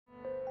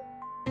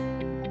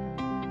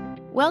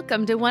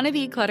Welcome to Wanna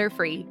Be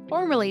Clutter-Free,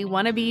 formerly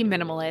Wanna Be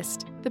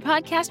Minimalist, the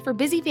podcast for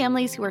busy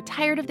families who are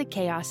tired of the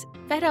chaos,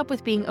 fed up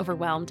with being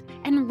overwhelmed,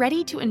 and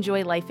ready to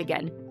enjoy life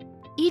again.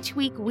 Each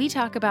week, we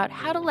talk about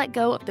how to let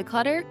go of the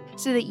clutter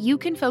so that you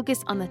can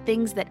focus on the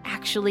things that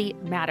actually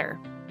matter.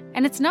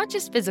 And it's not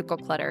just physical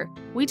clutter.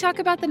 We talk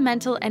about the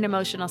mental and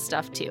emotional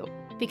stuff too,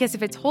 because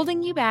if it's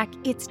holding you back,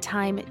 it's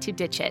time to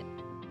ditch it.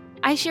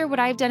 I share what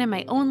I've done in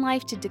my own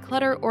life to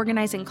declutter,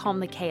 organize, and calm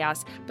the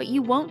chaos, but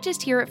you won't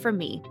just hear it from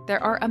me.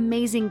 There are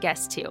amazing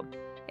guests too.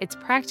 It's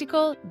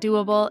practical,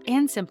 doable,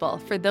 and simple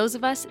for those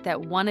of us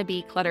that want to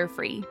be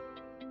clutter-free.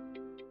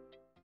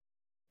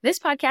 This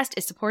podcast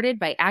is supported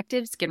by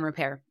Active Skin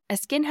Repair, a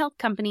skin health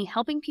company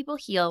helping people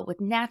heal with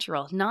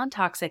natural,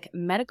 non-toxic,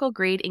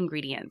 medical-grade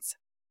ingredients.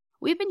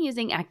 We've been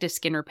using Active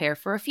Skin Repair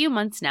for a few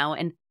months now,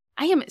 and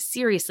I am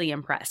seriously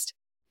impressed.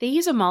 They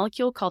use a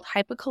molecule called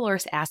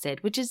hypochlorous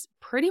acid, which is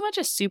pretty much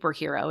a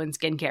superhero in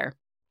skincare.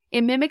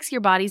 It mimics your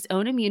body's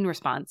own immune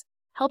response,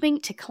 helping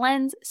to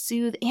cleanse,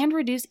 soothe, and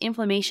reduce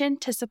inflammation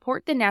to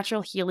support the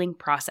natural healing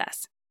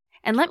process.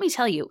 And let me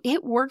tell you,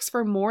 it works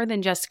for more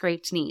than just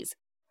scraped knees.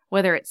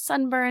 Whether it's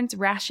sunburns,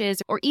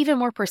 rashes, or even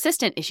more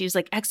persistent issues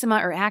like eczema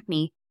or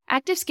acne,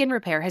 Active Skin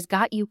Repair has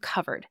got you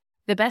covered.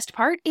 The best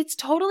part? It's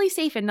totally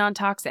safe and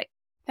non-toxic.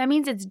 That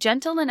means it's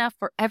gentle enough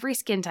for every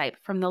skin type,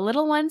 from the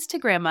little ones to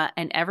grandma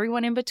and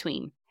everyone in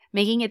between,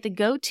 making it the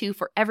go-to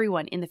for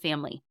everyone in the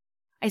family.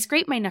 I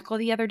scraped my knuckle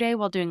the other day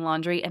while doing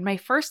laundry, and my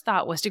first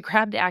thought was to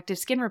grab the Active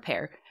Skin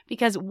Repair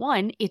because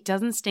 1, it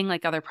doesn't sting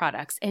like other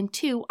products, and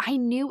 2, I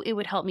knew it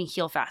would help me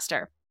heal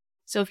faster.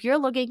 So if you're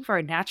looking for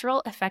a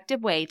natural,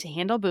 effective way to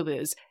handle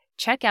boo-boos,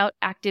 check out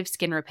Active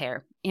Skin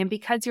Repair. And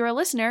because you're a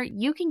listener,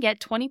 you can get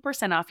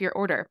 20% off your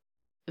order.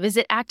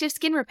 Visit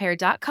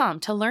ActiveSkinRepair.com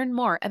to learn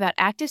more about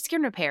Active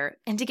Skin Repair,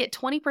 and to get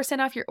 20%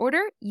 off your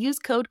order, use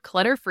code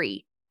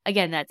CLUTTERFREE.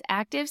 Again, that's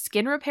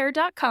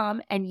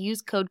ActiveSkinRepair.com and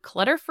use code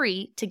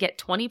CLUTTERFREE to get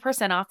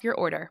 20% off your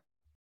order.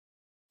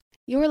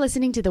 You're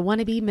listening to the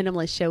Wanna Be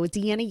Minimalist Show with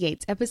Deanna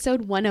Yates,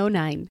 episode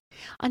 109.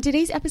 On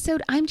today's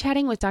episode, I'm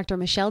chatting with Dr.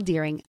 Michelle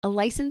Deering, a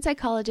licensed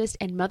psychologist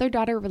and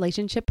mother-daughter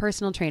relationship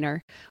personal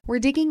trainer. We're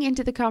digging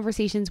into the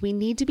conversations we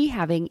need to be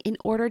having in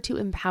order to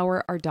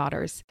empower our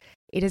daughters.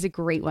 It is a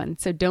great one,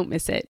 so don't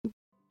miss it.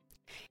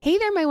 Hey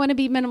there, my Wanna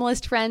Be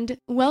Minimalist friend.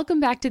 Welcome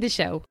back to the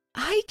show.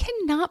 I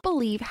cannot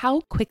believe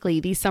how quickly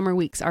these summer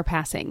weeks are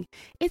passing.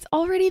 It's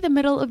already the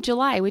middle of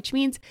July, which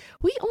means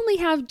we only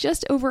have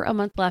just over a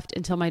month left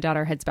until my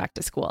daughter heads back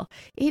to school.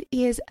 It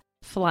is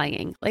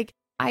flying.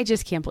 I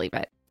just can't believe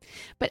it.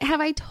 But have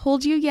I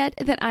told you yet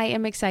that I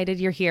am excited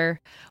you're here?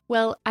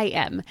 Well, I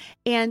am.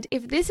 And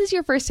if this is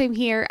your first time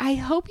here, I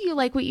hope you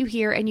like what you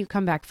hear and you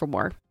come back for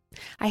more.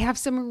 I have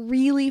some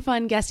really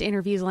fun guest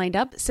interviews lined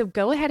up, so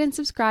go ahead and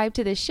subscribe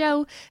to this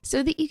show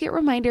so that you get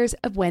reminders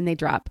of when they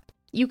drop.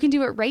 You can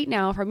do it right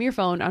now from your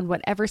phone on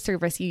whatever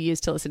service you use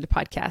to listen to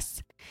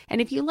podcasts.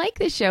 And if you like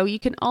this show, you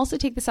can also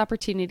take this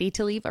opportunity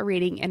to leave a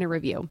rating and a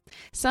review.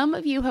 Some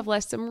of you have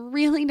left some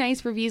really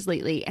nice reviews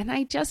lately, and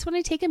I just want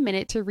to take a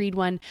minute to read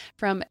one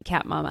from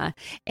Cat Mama.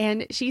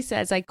 And she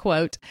says, I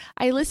quote,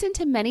 "I listen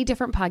to many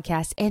different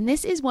podcasts, and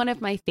this is one of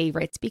my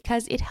favorites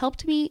because it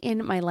helped me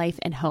in my life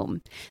and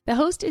home. The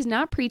host is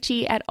not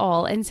preachy at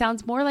all and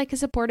sounds more like a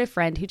supportive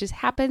friend who just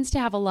happens to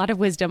have a lot of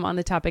wisdom on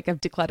the topic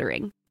of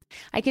decluttering.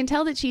 I can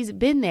tell that she's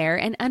been there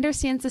and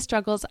understands the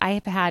struggles I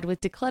have had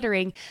with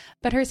decluttering,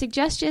 but her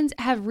suggestions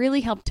have really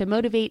helped to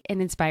motivate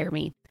and inspire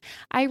me.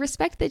 I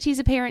respect that she's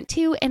a parent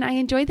too, and I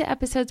enjoy the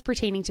episodes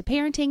pertaining to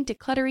parenting,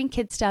 decluttering,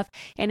 kid stuff,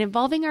 and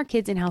involving our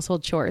kids in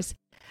household chores.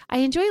 I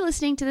enjoy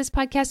listening to this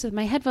podcast with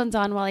my headphones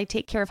on while I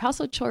take care of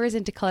household chores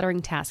and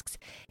decluttering tasks.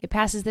 It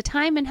passes the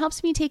time and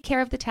helps me take care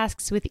of the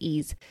tasks with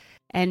ease."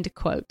 End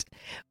quote.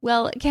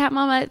 Well, Cat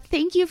Mama,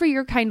 thank you for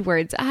your kind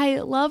words. I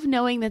love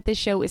knowing that this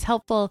show is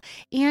helpful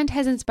and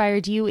has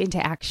inspired you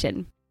into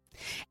action.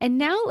 And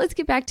now let's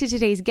get back to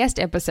today's guest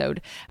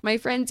episode. My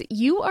friends,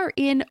 you are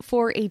in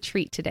for a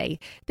treat today.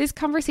 This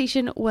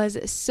conversation was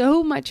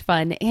so much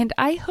fun, and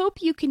I hope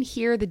you can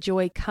hear the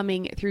joy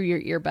coming through your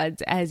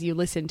earbuds as you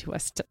listen to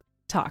us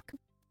talk.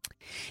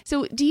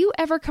 So, do you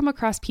ever come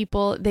across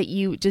people that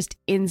you just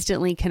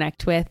instantly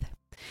connect with?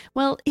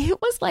 Well,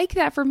 it was like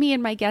that for me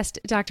and my guest,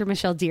 Dr.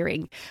 Michelle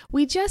Deering.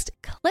 We just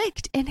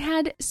clicked and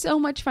had so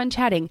much fun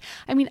chatting.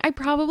 I mean, I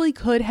probably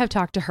could have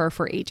talked to her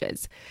for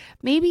ages.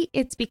 Maybe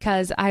it's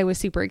because I was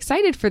super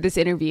excited for this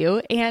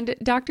interview, and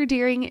Dr.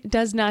 Deering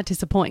does not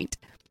disappoint.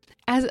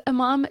 As a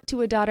mom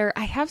to a daughter,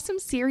 I have some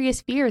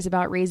serious fears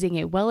about raising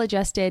a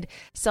well-adjusted,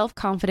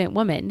 self-confident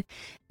woman.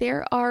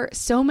 There are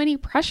so many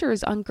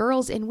pressures on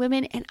girls and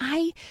women, and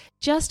I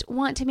just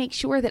want to make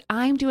sure that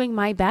I'm doing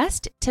my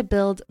best to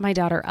build my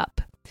daughter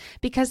up,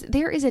 because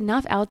there is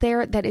enough out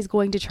there that is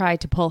going to try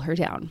to pull her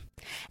down.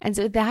 And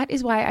so that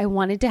is why I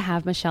wanted to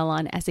have Michelle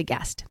on as a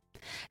guest.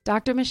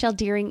 Dr. Michelle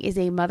Deering is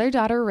a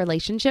mother-daughter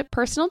relationship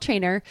personal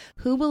trainer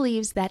who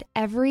believes that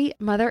every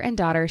mother and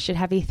daughter should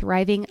have a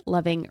thriving,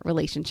 loving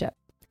relationship.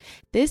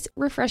 This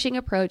refreshing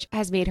approach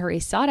has made her a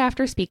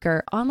sought-after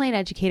speaker, online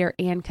educator,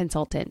 and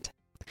consultant.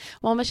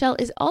 While Michelle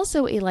is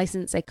also a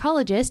licensed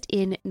psychologist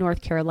in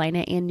North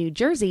Carolina and New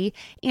Jersey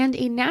and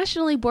a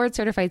nationally board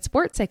certified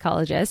sports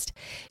psychologist,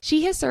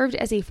 she has served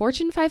as a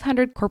Fortune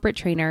 500 corporate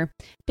trainer,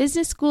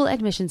 business school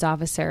admissions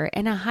officer,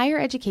 and a higher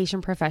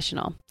education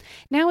professional.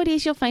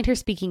 Nowadays, you'll find her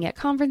speaking at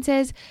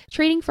conferences,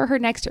 training for her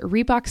next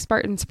Reebok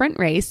Spartan sprint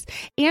race,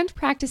 and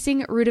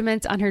practicing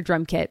rudiments on her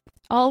drum kit,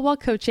 all while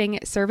coaching,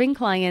 serving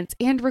clients,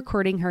 and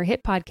recording her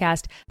hit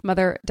podcast,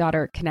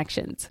 Mother-Daughter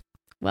Connections.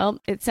 Well,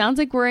 it sounds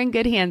like we're in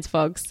good hands,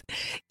 folks.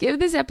 Give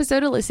this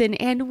episode a listen,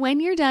 and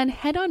when you're done,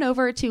 head on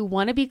over to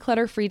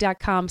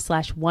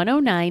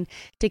wannabeclutterfree.com/109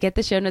 to get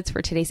the show notes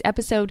for today's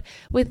episode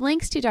with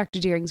links to Dr.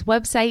 Dearing's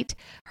website,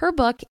 her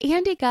book,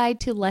 and a guide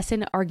to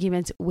lesson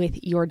arguments with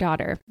your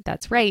daughter.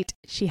 That's right,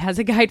 she has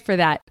a guide for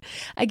that.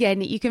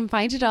 Again, you can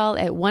find it all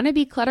at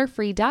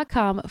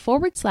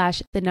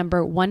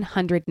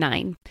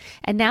wannabeclutterfree.com/109.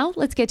 And now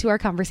let's get to our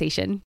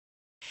conversation.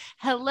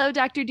 Hello,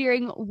 Dr.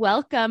 Dearing.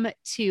 Welcome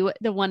to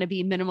the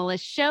Wannabe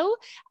Minimalist Show.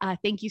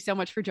 Thank you so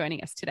much for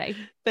joining us today.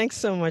 Thanks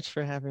so much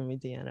for having me,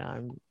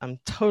 Deanna. I'm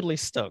totally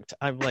stoked.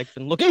 I've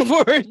been looking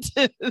forward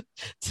to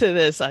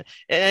this, on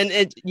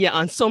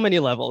so many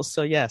levels.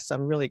 So yes,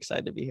 I'm really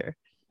excited to be here.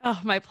 Oh,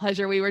 my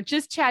pleasure. We were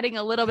just chatting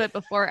a little bit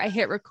before I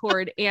hit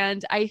record,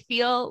 and I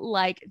feel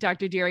like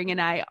Dr. Dearing and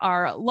I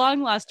are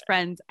long lost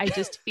friends. I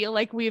just feel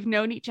like we've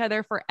known each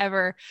other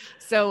forever.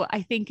 So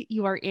I think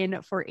you are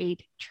in for a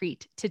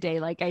treat today,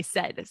 like I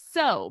said.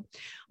 So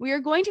we are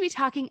going to be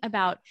talking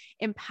about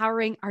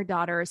empowering our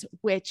daughters,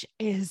 which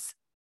is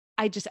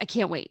I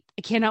can't wait.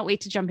 I cannot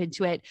wait to jump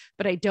into it,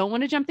 but I don't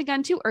want to jump the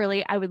gun too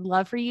early. I would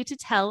love for you to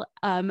tell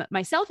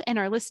myself and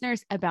our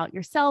listeners about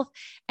yourself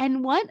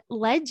and what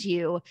led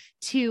you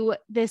to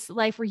this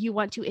life where you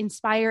want to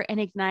inspire and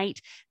ignite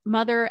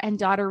mother and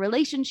daughter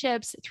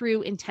relationships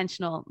through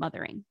intentional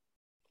mothering.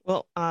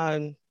 Well,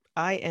 I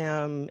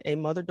am a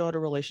mother-daughter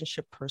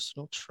relationship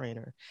personal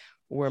trainer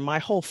where my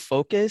whole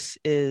focus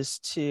is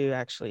to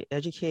actually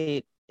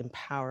educate,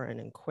 empower,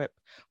 and equip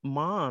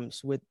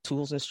moms with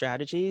tools and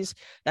strategies.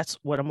 That's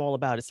what I'm all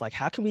about. It's like,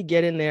 how can we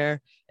get in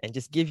there and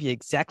just give you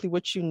exactly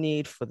what you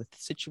need for the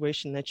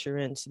situation that you're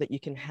in so that you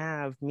can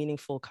have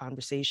meaningful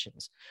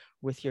conversations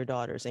with your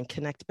daughters and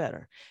connect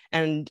better.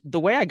 And the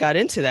way I got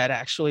into that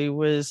actually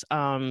was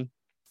I'm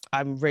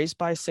raised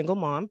by a single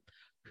mom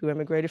who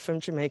immigrated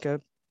from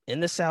Jamaica in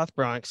the South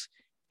Bronx.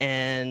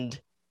 And,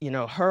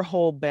 her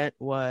whole bent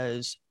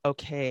was,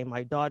 okay,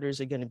 my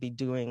daughters are going to be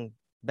doing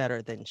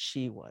better than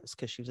she was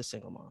because she was a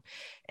single mom.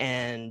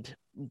 And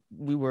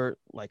we were,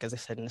 like, as I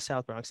said, in the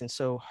South Bronx. And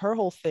so her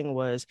whole thing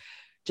was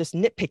just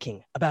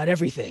nitpicking about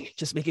everything,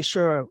 just making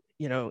sure,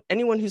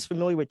 anyone who's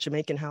familiar with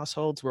Jamaican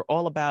households, we're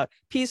all about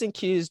P's and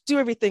Q's, do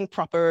everything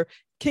proper,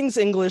 King's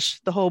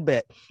English, the whole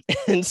bit.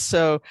 And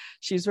so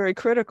she's very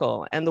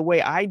critical. And the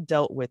way I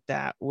dealt with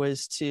that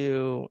was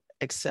to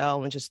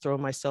excel and just throw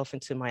myself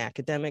into my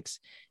academics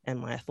and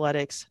my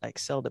athletics. I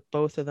excelled at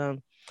both of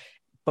them.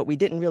 But we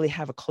didn't really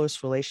have a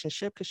close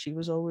relationship because she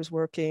was always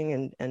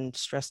working and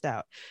stressed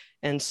out.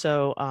 And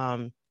so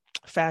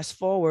fast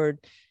forward,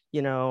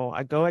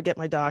 I get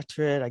my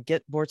doctorate, I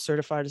get board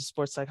certified as a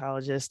sports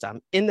psychologist.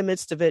 I'm in the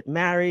midst of it,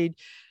 married,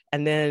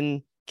 and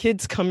then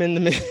kids come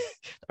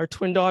our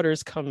twin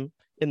daughters come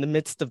in the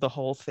midst of the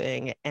whole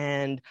thing.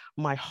 And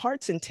my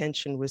heart's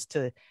intention was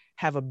to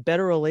have a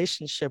better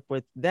relationship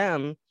with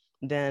them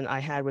than I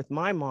had with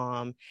my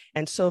mom.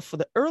 And so for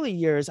the early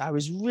years, I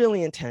was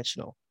really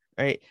intentional,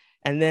 right?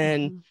 And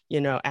then,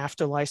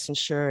 after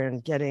licensure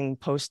and getting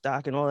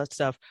postdoc and all that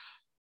stuff,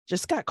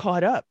 just got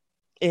caught up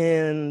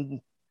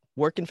in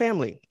work and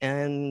family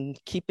and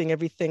keeping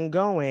everything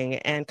going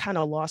and kind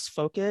of lost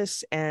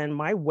focus. And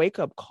my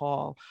wake-up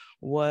call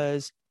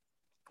was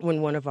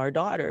when one of our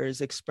daughters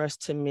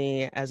expressed to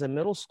me as a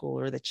middle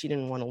schooler that she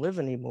didn't want to live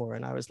anymore.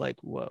 And I was like,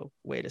 whoa,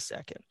 wait a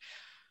second.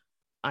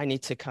 I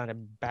need to kind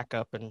of back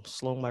up and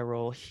slow my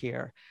roll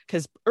here.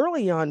 Because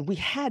early on, we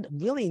had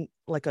really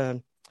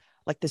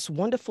like this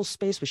wonderful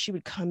space where she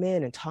would come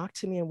in and talk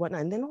to me and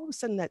whatnot. And then all of a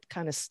sudden that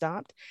kind of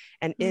stopped.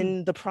 And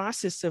in the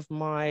process of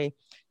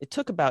it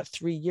took about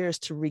 3 years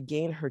to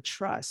regain her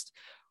trust,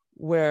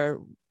 where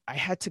I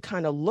had to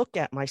kind of look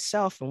at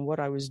myself and what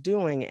I was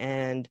doing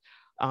and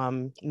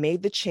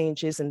made the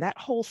changes. And that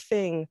whole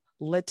thing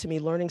led to me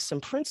learning some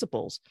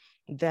principles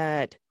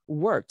that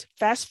worked.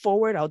 Fast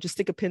forward, I'll just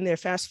stick a pin there.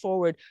 Fast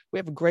forward, we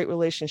have a great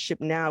relationship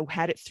now,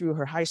 had it through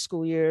her high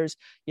school years,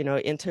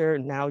 into her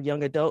now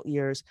young adult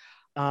years.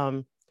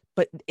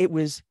 But it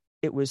was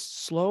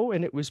slow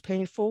and it was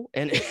painful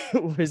and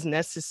it was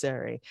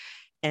necessary.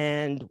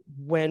 And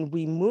when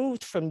we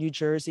moved from New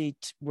Jersey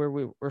to where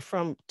we were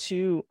from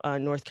to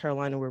North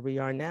Carolina, where we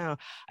are now,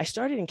 I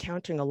started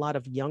encountering a lot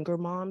of younger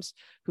moms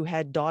who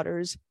had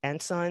daughters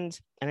and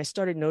sons. And I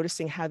started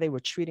noticing how they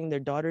were treating their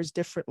daughters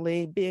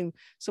differently, being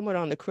somewhat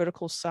on the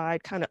critical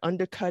side, kind of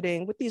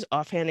undercutting with these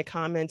offhanded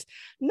comments,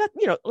 not,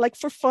 like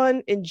for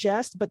fun and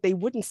jest, but they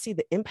wouldn't see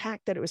the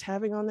impact that it was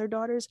having on their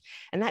daughters.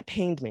 And that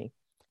pained me.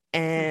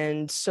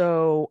 And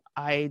so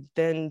I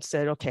then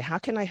said, okay, how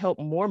can I help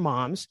more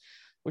moms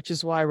which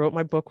is why I wrote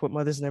my book, What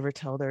Mothers Never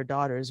Tell Their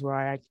Daughters, where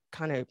I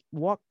kind of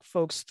walk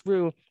folks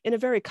through in a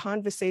very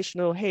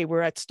conversational, hey,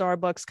 we're at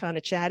Starbucks kind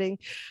of chatting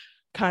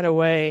kind of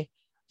way,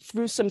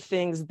 through some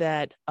things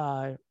that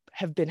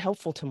have been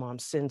helpful to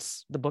moms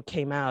since the book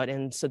came out.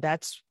 And so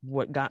that's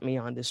what got me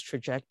on this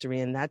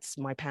trajectory. And that's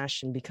my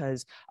passion,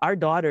 because our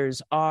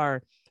daughters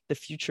are the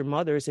future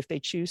mothers, if they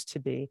choose to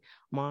be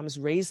moms,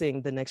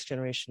 raising the next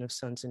generation of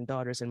sons and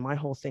daughters. And my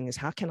whole thing is,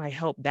 how can I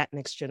help that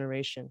next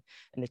generation?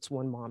 And it's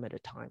one mom at a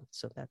time.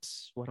 So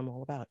that's what I'm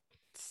all about.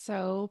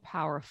 So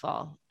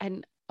powerful.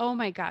 And oh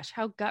my gosh,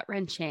 how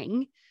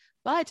gut-wrenching,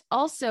 but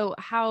also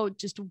how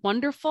just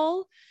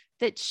wonderful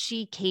that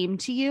she came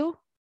to you,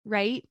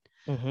 right?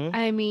 Mm-hmm.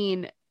 I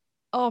mean,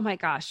 oh my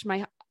gosh,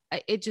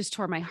 it just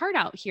tore my heart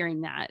out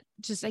hearing that.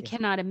 I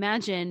cannot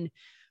imagine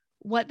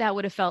what that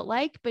would have felt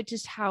like, but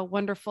just how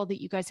wonderful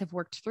that you guys have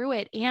worked through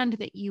it and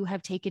that you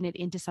have taken it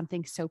into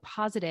something so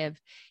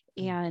positive.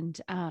 And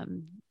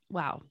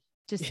wow,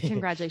 just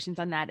congratulations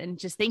on that. And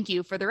just thank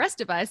you for the rest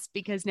of us,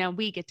 because now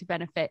we get to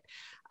benefit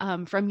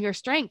from your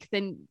strength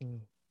and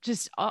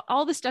just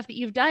all the stuff that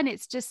you've done.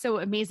 It's just so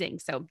amazing.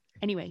 So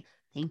anyway,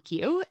 thank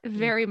you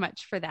very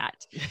much for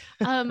that.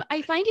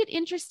 I find it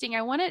interesting.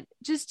 I want to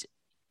just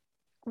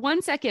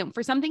 1 second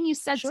for something you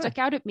said. Sure. Stuck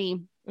out at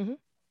me. Mm-hmm.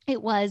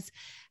 It was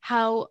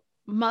how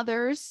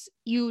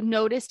you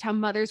noticed how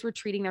mothers were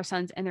treating their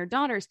sons and their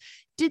daughters.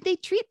 Did they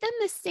treat them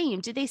the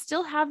same? Did they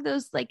still have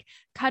those like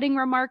cutting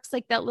remarks,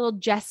 like that little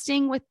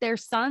jesting with their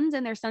sons,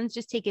 and their sons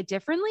just take it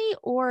differently?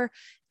 Or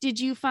did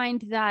you find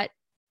that,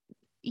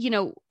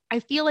 I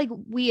feel like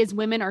we as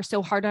women are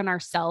so hard on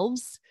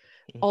ourselves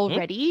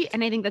already.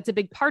 And I think that's a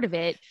big part of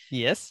it.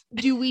 Yes.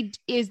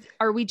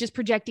 Are we just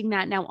projecting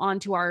that now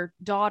onto our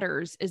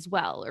daughters as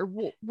well? Or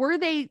were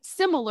they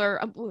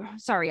similar?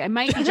 Sorry, I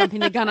might be jumping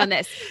the gun on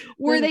this.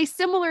 Were they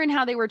similar in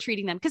how they were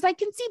treating them? Because I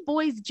can see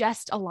boys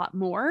jest a lot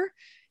more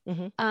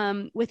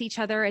with each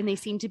other, and they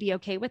seem to be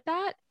okay with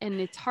that. And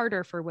it's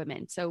harder for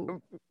women.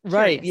 So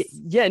right.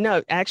 Yeah,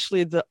 no,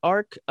 actually the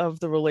arc of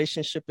the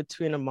relationship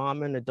between a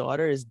mom and a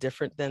daughter is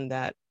different than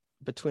that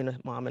between a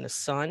mom and a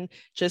son,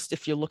 just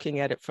if you're looking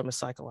at it from a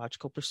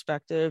psychological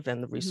perspective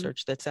and the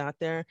research that's out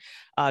there.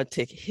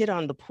 To hit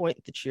on the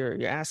point that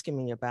you're asking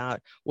me about,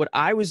 what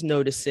I was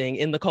noticing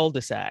in the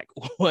cul-de-sac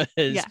was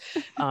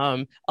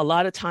a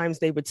lot of times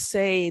they would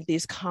say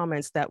these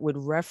comments that would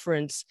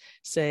reference,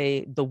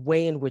 say, the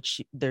way in which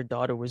their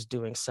daughter was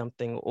doing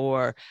something,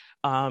 or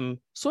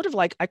sort of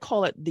like, I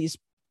call it these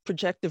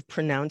projective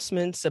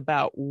pronouncements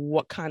about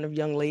what kind of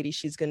young lady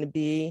she's going to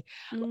be.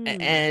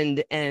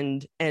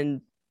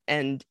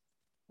 And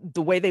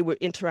the way they were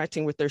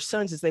interacting with their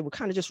sons is they were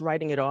kind of just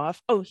writing it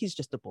off. Oh, he's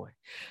just a boy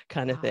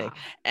kind of thing.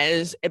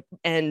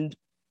 And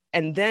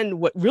then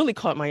what really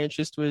caught my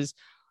interest was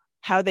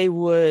how they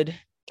would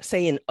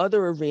say in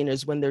other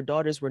arenas when their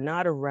daughters were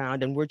not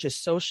around and we're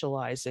just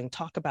socializing,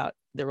 talk about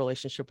their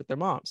relationship with their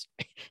moms.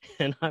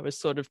 And I was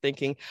sort of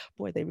thinking,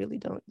 boy, they really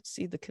don't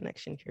see the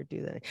connection here,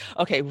 do they?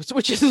 Okay,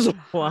 which is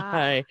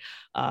why,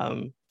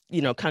 kind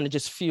of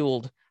just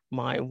fueled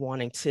my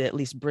wanting to at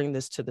least bring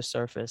this to the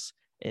surface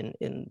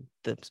in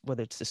the,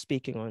 whether it's the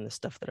speaking or in the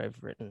stuff that I've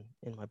written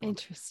in my book.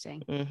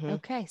 Interesting.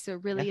 Okay. So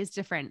it really is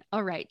different.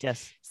 All right.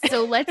 Yes.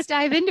 So let's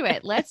dive into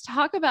it. Let's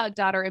talk about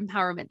daughter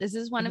empowerment. This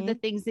is one of the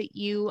things that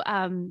you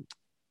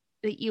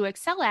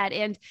excel at.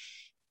 And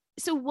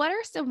so what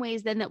are some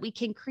ways then that we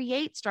can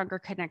create stronger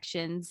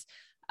connections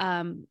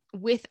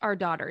with our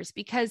daughters?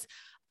 Because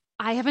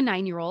I have a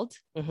 9-year-old.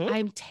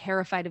 I'm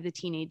terrified of the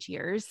teenage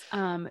years.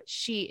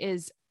 She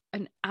is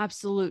an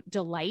absolute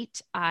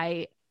delight.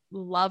 I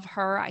love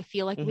her. I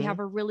feel like we have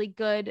a really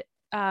good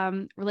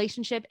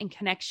relationship and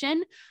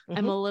connection.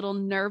 I'm a little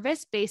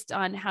nervous based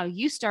on how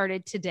you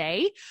started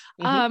today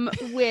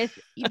with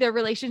the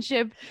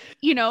relationship,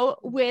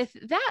 with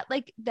that,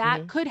 like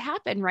that could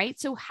happen, right?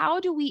 So how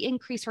do we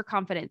increase her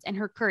confidence and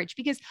her courage?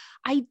 Because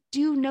I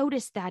do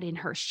notice that in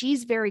her,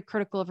 she's very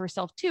critical of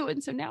herself too.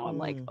 And so now I'm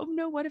like, oh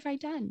no, what have I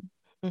done?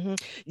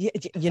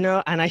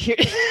 Yeah, and I hear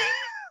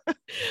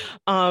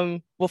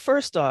well,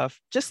 first off,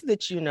 just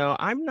that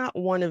I'm not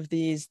one of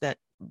these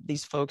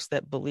folks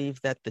that believe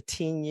that the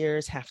teen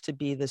years have to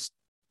be this,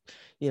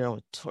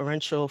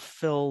 torrential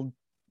filled,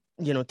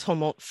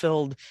 tumult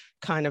filled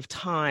kind of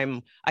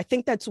time. I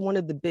think that's one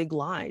of the big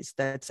lies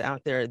that's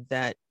out there,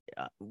 that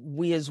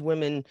we as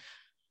women,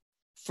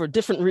 for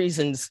different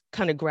reasons,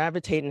 kind of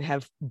gravitate and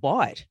have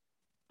bought,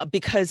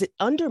 because it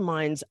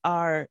undermines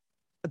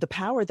the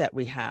power that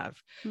we have.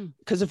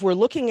 Because if we're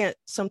looking at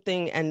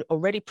something and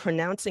already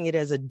pronouncing it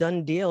as a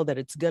done deal that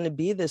it's going to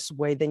be this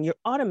way, then you're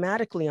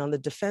automatically on the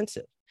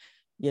defensive.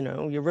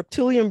 Your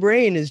reptilian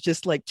brain is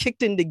just like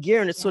kicked into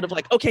gear, and it's sort of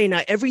like, okay, now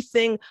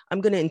everything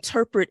I'm going to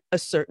interpret a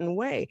certain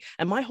way.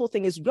 And my whole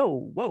thing is,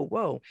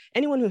 whoa.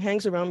 Anyone who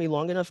hangs around me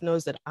long enough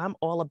knows that I'm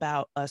all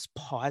about us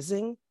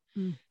pausing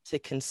to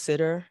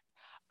consider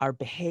our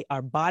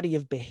body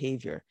of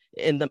behavior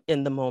in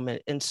the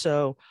moment. And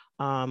so,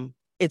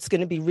 it's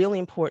going to be really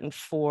important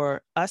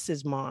for us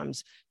as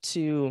moms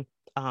to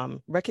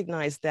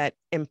recognize that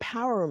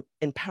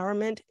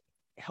empowerment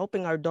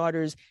helping our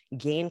daughters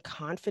gain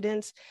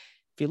confidence.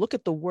 If you look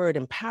at the word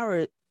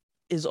empower,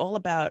 is all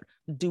about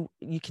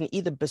you can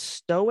either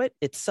bestow it,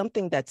 it's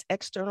something that's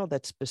external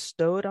that's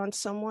bestowed on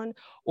someone,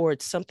 or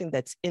it's something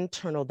that's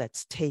internal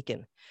that's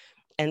taken.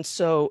 And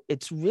so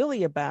it's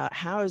really about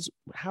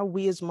how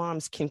we as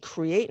moms can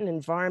create an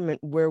environment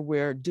where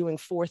we're doing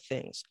 4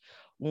 things.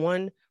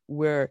 One,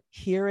 we're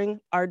hearing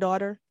our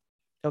daughter.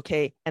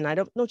 Okay. And I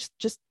don't know,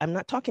 I'm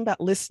not talking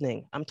about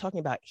listening. I'm talking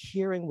about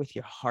hearing with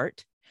your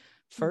heart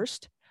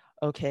first.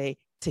 Okay.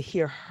 To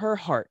hear her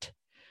heart.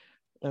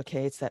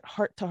 Okay. It's that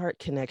heart to heart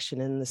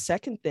connection. And the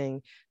second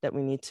thing that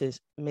we need to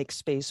make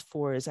space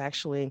for is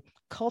actually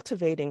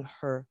cultivating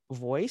her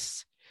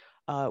voice,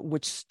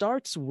 which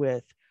starts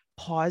with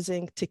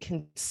pausing to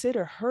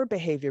consider her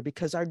behavior,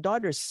 because our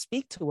daughters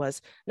speak to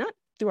us, not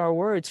through our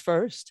words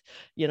first,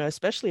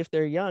 especially if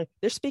they're young,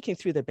 they're speaking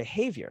through their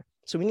behavior.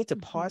 So we need to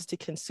pause to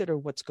consider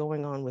what's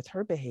going on with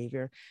her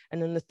behavior.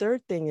 And then the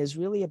third thing is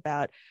really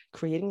about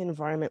creating an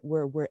environment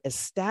where we're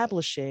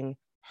establishing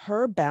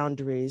her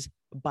boundaries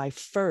by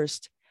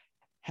first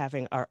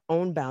having our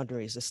own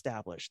boundaries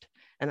established.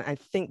 And I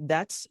think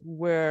that's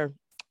where,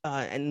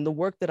 and the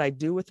work that I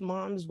do with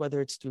moms,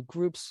 whether it's through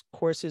groups,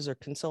 courses, or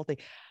consulting,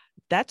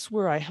 that's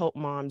where I help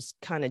moms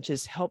kind of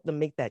just help them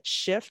make that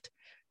shift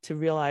to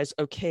realize,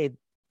 okay,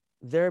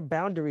 there are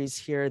boundaries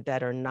here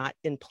that are not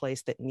in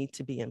place that need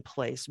to be in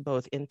place,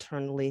 both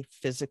internally,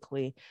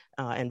 physically,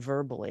 and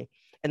verbally.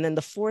 And then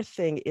the fourth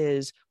thing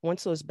is,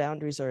 once those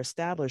boundaries are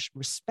established,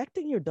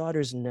 respecting your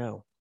daughter's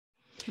no.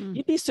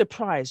 You'd be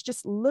surprised,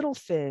 just little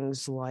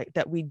things like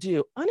that we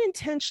do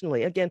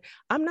unintentionally. Again,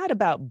 I'm not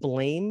about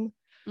blame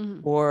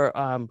or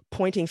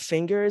pointing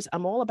fingers.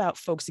 I'm all about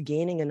folks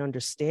gaining an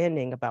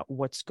understanding about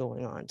what's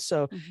going on.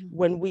 So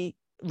when we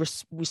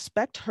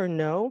respect her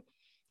no,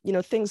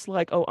 things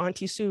like, oh,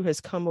 Auntie Sue has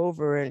come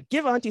over, and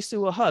give Auntie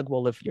Sue a hug.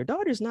 Well, if your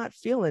daughter's not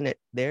feeling it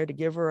there to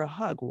give her a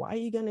hug, why are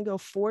you going to go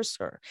force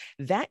her?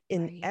 That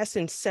in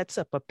essence sets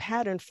up a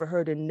pattern for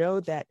her to know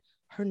that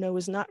her no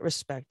is not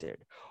respected,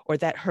 or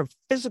that her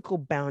physical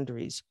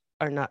boundaries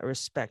are not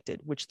respected,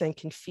 which then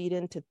can feed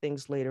into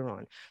things later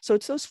on. So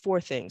it's those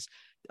 4 things,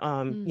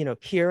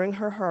 hearing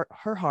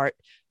her heart,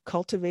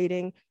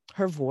 cultivating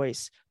her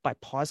voice by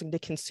pausing to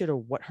consider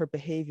what her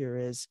behavior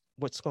is,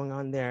 what's going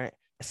on there,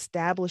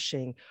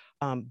 establishing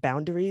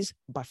boundaries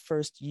by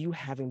first you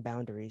having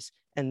boundaries,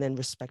 and then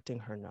respecting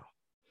her no.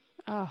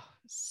 Oh,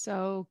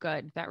 so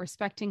good. That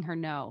respecting her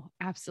no.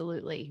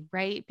 Absolutely.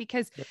 Right.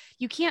 Because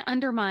you can't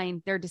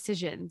undermine their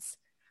decisions.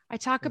 I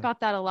talk about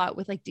that a lot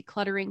with like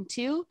decluttering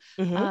too.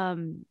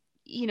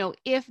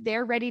 If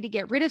they're ready to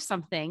get rid of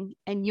something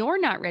and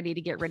you're not ready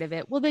to get rid of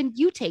it, well, then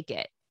you take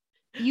it.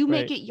 You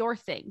make it your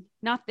thing,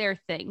 not their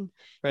thing,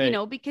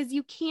 because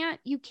you can't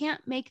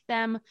make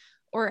them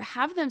or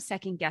have them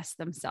second guess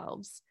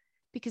themselves,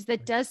 because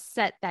that does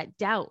set that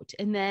doubt.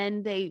 And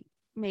then they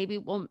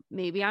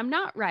maybe I'm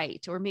not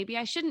right, or maybe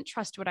I shouldn't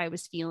trust what I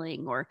was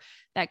feeling, or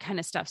that kind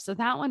of stuff. So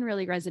that one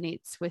really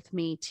resonates with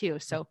me too.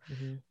 So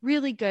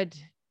really good.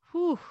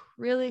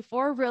 Really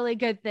 4 really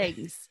good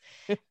things.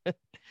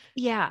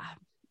 Yeah.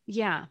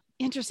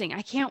 Interesting.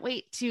 I can't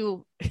wait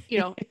to,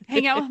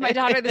 hang out with my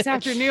daughter this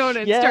afternoon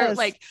and start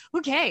like,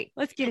 okay,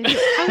 let's get into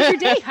it. How was your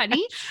day,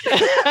 honey?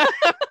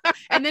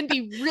 And then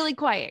be really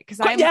quiet. Cause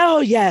I'm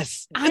not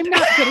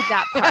good at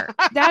that part.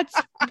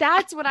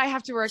 That's what I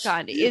have to work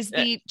on, is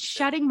the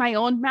shutting my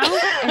own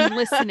mouth and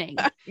listening.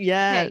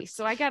 Yeah. Okay.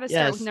 So I got to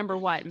start with number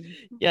 1.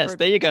 Yes.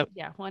 There you go.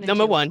 Yeah.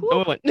 Number one.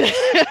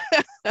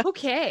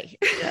 Okay.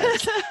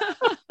 Yes.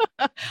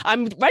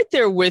 I'm right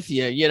there with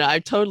you.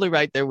 I'm totally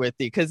right there with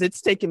you, because it's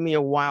taken me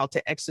a while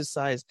to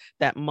exercise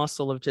that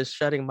muscle of just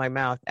shutting my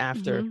mouth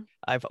after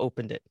I've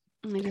opened it.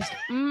 And I just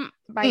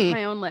bite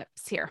my own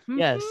lips here.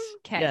 Yes.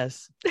 Okay.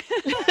 Yes.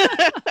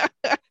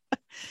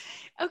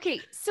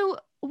 Okay. So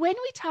when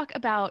we talk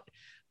about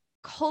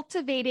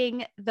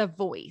cultivating the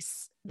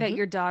voice that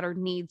your daughter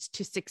needs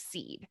to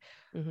succeed,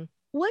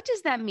 what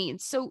does that mean?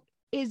 So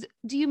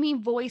do you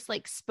mean voice,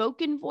 like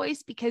spoken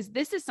voice? Because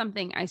this is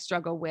something I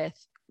struggle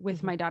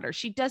with my daughter.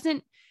 She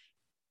doesn't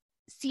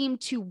seem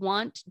to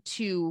want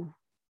to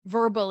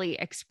verbally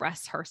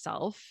express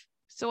herself.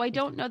 So I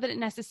don't know that it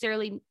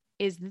necessarily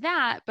is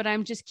that, but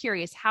I'm just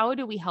curious, how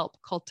do we help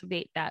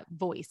cultivate that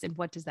voice, and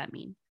what does that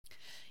mean?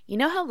 You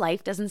know how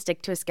life doesn't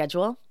stick to a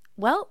schedule?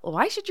 Well,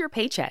 why should your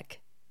paycheck?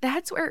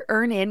 That's where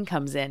EarnIn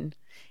comes in.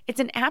 It's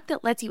an app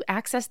that lets you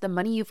access the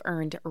money you've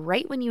earned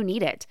right when you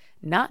need it,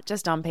 not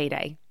just on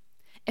payday.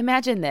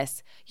 Imagine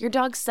this. Your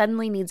dog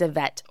suddenly needs a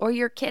vet, or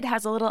your kid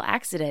has a little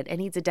accident and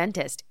needs a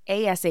dentist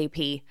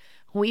ASAP.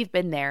 We've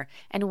been there,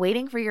 and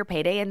waiting for your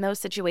payday in those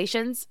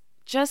situations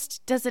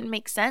just doesn't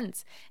make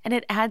sense, and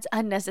it adds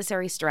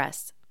unnecessary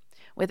stress.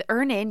 With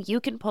EarnIn, you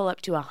can pull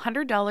up to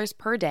 $100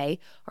 per day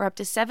or up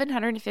to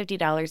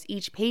 $750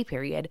 each pay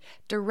period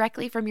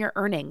directly from your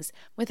earnings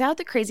without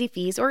the crazy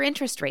fees or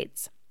interest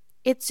rates.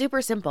 It's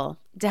super simple.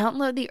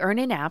 Download the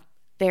EarnIn app,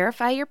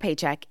 verify your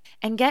paycheck,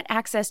 and get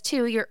access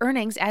to your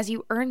earnings as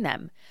you earn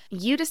them.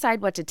 You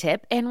decide what to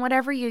tip, and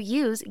whatever you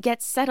use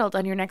gets settled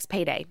on your next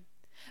payday.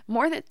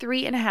 More than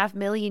 3.5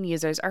 million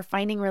users are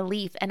finding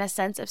relief and a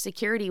sense of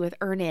security with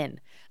EarnIn,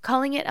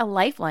 calling it a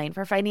lifeline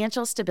for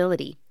financial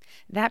stability.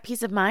 That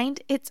peace of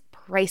mind, it's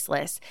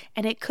priceless,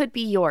 and it could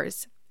be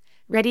yours.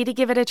 Ready to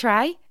give it a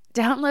try?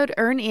 Download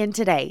EarnIn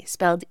today,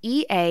 spelled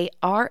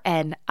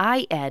EARNIN,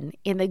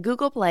 in the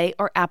Google Play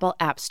or Apple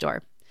App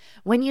Store.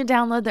 When you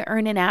download the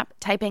EarnIn app,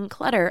 type in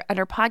Clutter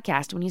under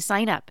podcast when you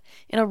sign up.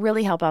 It'll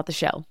really help out the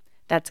show.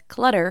 That's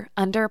Clutter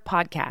under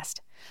podcast.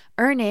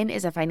 EarnIn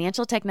is a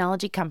financial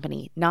technology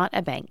company, not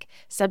a bank.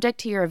 Subject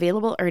to your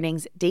available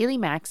earnings, daily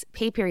max,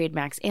 pay period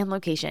max, and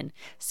location.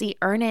 See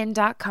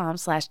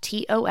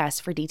earnin.com/TOS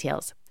for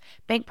details.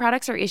 Bank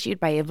products are issued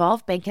by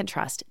Evolve Bank and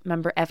Trust,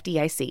 member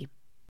FDIC.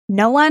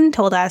 No one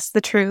told us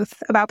the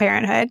truth about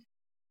parenthood.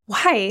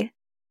 Why?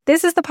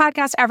 This is the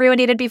podcast everyone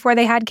needed before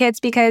they had kids,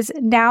 because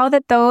now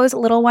that those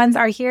little ones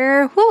are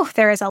here,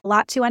 there is a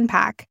lot to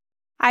unpack.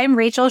 I'm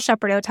Rachel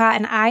Shepardota,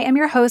 and I am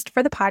your host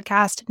for the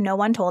podcast No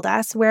One Told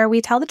Us, where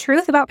we tell the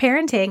truth about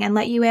parenting and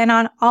let you in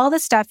on all the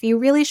stuff you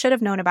really should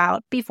have known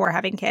about before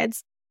having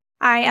kids.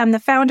 I am the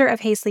founder of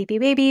Hey Sleepy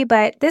Baby,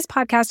 but this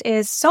podcast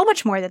is so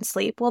much more than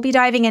sleep. We'll be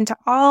diving into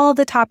all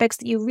the topics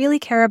that you really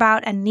care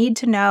about and need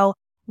to know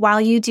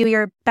while you do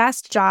your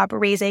best job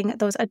raising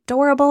those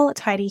adorable,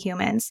 tiny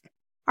humans.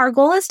 Our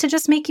goal is to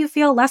just make you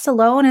feel less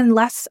alone and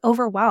less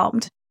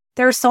overwhelmed.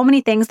 There are so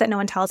many things that no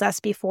one tells us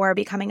before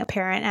becoming a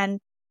parent, and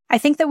I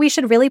think that we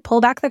should really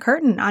pull back the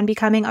curtain on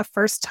becoming a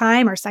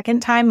first-time or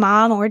second-time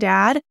mom or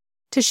dad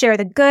to share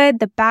the good,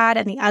 the bad,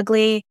 and the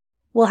ugly.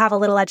 We'll have a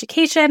little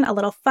education, a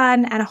little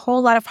fun, and a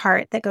whole lot of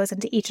heart that goes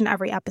into each and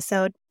every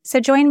episode. So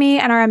join me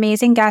and our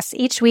amazing guests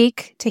each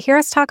week to hear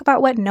us talk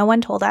about what no one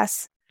told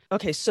us.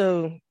 Okay,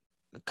 so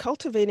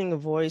cultivating a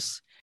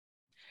voice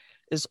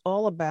is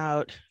all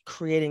about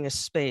creating a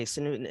space.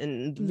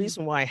 And the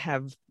reason why I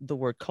have the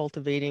word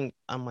cultivating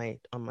on my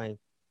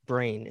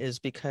brain is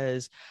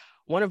because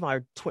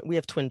we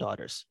have twin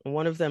daughters, and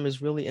one of them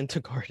is really into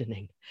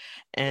gardening.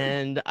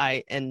 And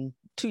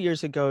 2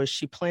 years ago,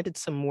 she planted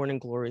some morning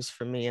glories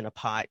for me in a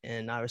pot.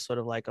 And I was sort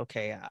of like,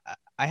 okay,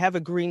 I have a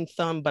green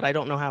thumb, but I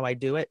don't know how I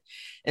do it.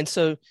 And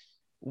so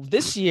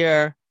this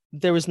year,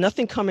 there was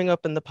nothing coming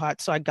up in the pot.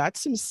 So I got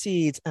some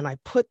seeds and I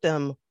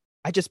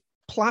just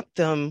plopped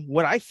them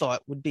what I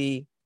thought would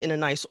be in a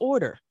nice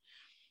order.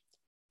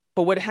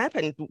 But what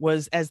happened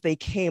was, as they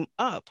came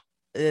up,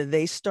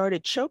 they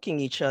started choking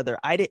each other.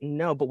 I didn't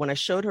know, but when I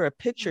showed her a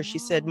picture, she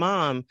said,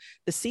 "Mom,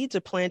 the seeds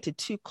are planted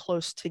too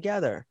close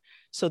together.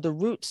 So the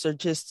roots are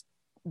just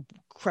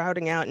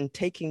crowding out and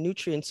taking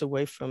nutrients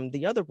away from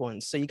the other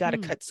ones. So you got to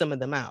cut some of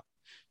them out."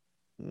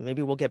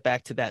 Maybe we'll get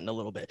back to that in a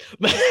little bit.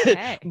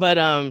 Okay.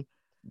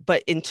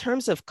 But in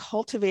terms of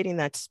cultivating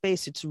that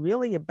space, it's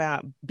really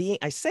about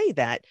I say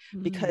that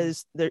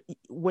because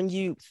when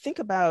you think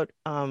about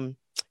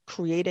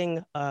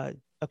creating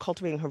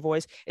cultivating her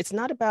voice, it's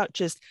not about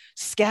just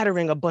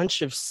scattering a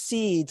bunch of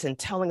seeds and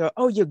telling her,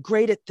 "Oh, you're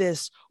great at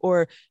this,"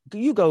 or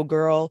 "You go,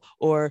 girl,"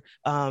 or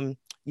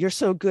 "You're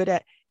so good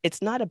at."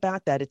 It's not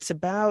about that. It's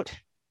about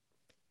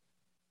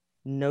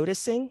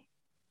noticing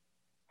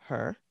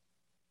her,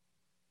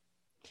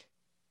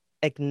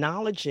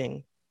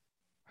 acknowledging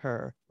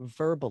her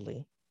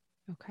verbally,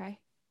 Okay.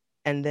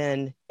 and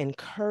then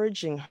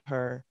encouraging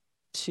her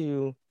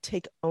to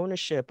take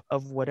ownership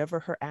of whatever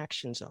her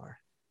actions are.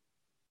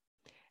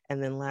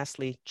 And then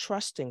lastly,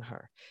 trusting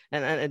her.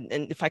 And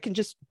if I can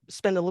just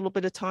spend a little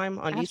bit of time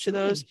on each of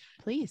those,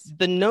 please.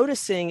 The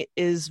noticing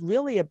is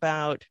really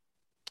about,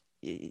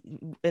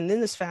 and in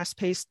this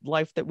fast-paced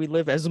life that we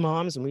live as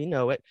moms, and we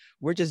know it,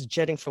 we're just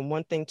jetting from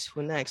one thing to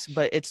the next.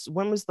 But it's,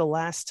 when was the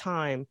last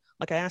time,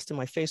 like I asked in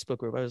my Facebook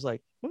group, I was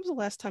like, when was the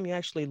last time you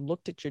actually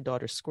looked at your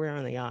daughter square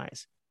in the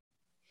eyes?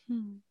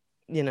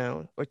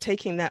 Or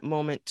taking that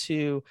moment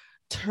to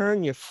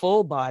turn your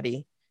full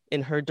body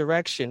in her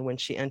direction when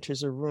she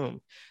enters a room.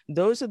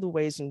 Those are the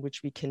ways in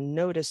which we can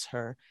notice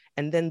her.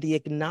 And then the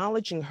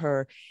acknowledging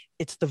her,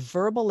 it's the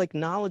verbal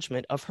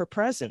acknowledgement of her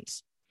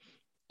presence,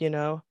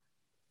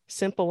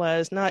 simple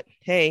as not,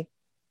 "Hey,"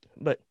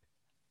 but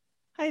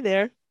 "Hi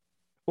there,"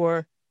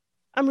 or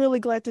 "I'm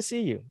really glad to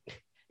see you,"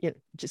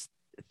 just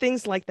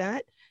things like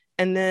that.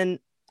 And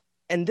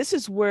this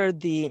is where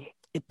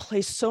it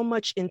plays so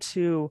much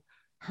into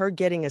her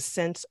getting a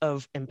sense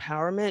of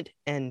empowerment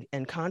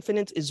and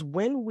confidence, is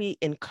when we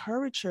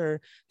encourage her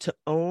to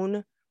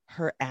own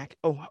her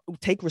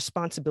take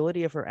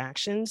responsibility of her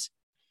actions.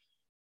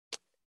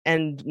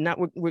 And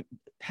we're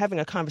having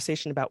a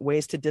conversation about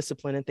ways to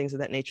discipline and things of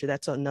that nature.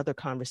 That's another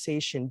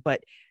conversation,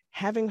 but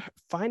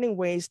finding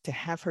ways to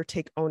have her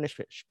take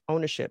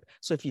ownership.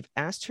 So if you've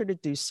asked her to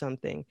do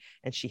something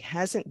and she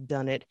hasn't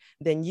done it,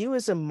 then you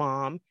as a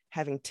mom,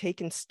 having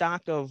taken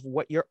stock of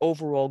what your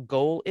overall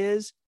goal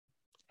is,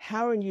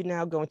 how are you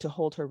now going to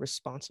hold her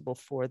responsible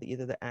for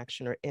either the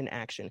action or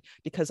inaction?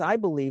 Because I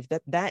believe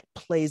that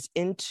plays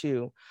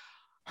into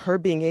her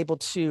being able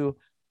to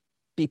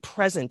be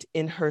present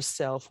in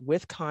herself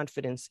with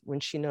confidence when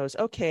she knows,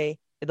 okay,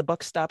 the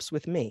buck stops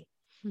with me.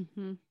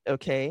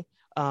 Okay.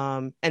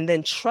 And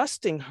then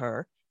trusting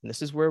her. And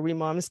this is where we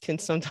moms can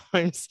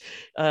sometimes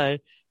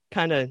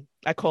kind of,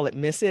 I call it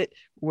miss it,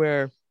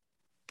 where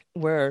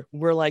we're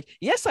like,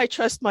 yes, I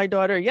trust my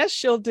daughter. Yes,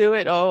 she'll do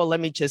it. Oh, let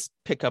me just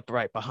pick up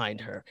right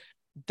behind her.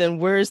 Then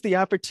where's the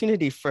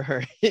opportunity for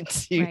her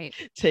to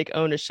take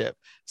ownership?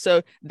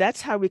 So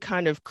that's how we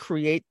kind of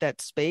create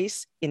that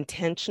space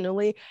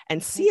intentionally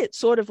and see it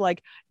sort of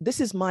like,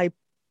 this is my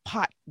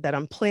pot that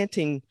I'm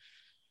planting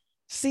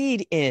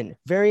seed in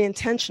very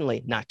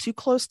intentionally, not too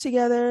close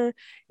together,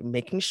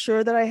 making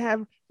sure that I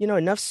have,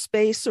 enough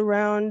space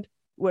around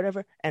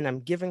whatever, and I'm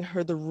giving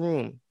her the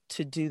room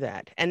to do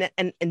that. And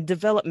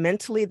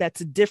developmentally,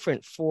 that's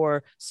different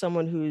for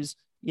someone who's,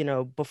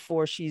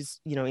 before she's,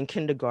 in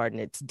kindergarten.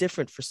 It's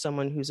different for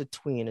someone who's a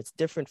tween. It's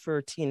different for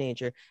a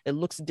teenager. It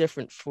looks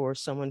different for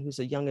someone who's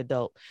a young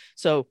adult.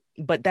 So,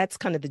 but that's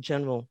kind of the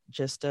general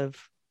gist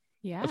of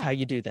how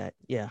you do that.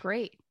 Yeah.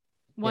 Great.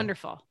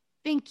 Wonderful. Yeah.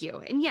 Thank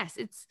you. And yes,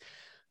 it's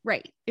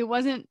right. It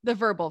wasn't the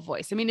verbal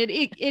voice. I mean,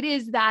 it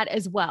is that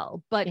as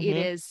well, but it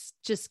is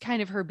just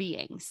kind of her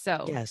being.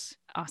 So yes.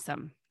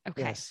 Awesome.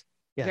 Okay. Yes.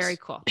 Very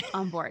cool.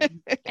 On board.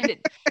 And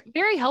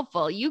very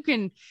helpful.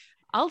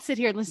 I'll sit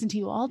here and listen to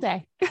you all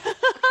day.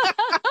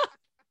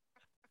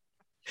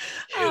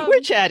 We're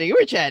chatty.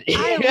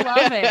 I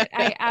love it.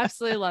 I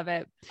absolutely love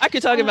it. I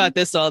could talk about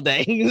this all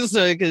day.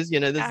 So, because,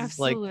 this is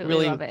like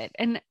really love it.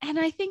 And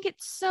I think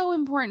it's so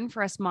important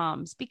for us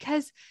moms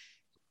because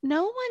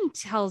no one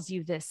tells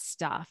you this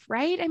stuff,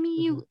 right? I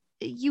mean,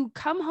 you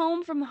come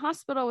home from the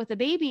hospital with a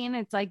baby and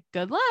it's like,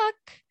 good luck.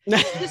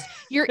 Just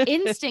your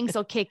instincts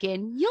will kick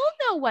in. You'll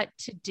know what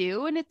to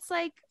do. And it's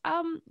like,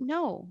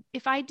 no,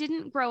 if I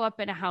didn't grow up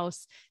in a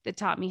house that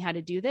taught me how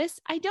to do this,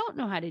 I don't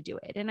know how to do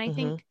it. And I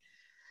think,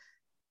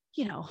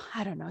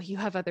 I don't know, you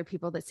have other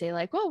people that say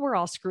like, well, we're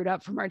all screwed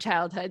up from our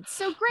childhood.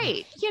 So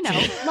great,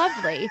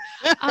 lovely.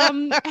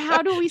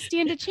 How do we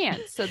stand a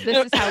chance? So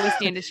this is how we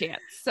stand a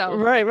chance. So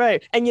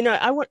right. And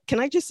can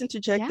I just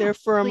interject there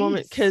for a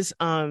moment? Because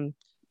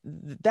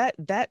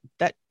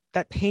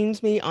that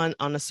pains me on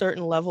a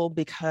certain level,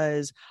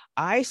 because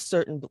I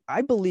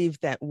believe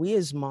that we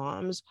as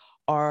moms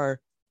are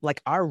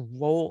like, our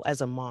role as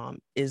a mom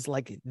is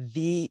like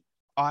the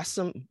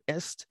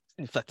awesomest,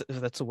 if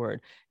that's a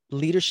word,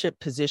 leadership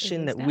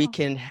position that we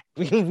can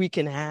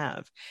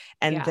have.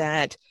 And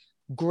that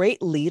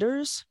great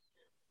leaders,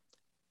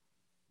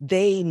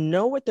 they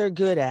know what they're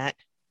good at.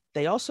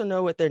 They also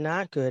know what they're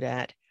not good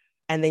at,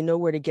 and they know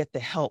where to get the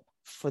help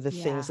for the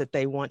things that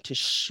they want to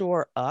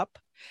shore up.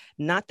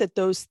 Not that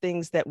those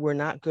things that we're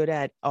not good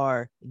at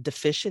are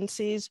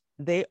deficiencies.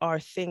 They are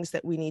things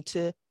that we need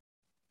to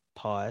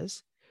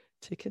pause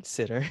to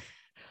consider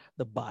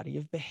the body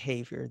of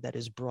behavior that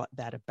has brought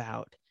that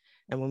about.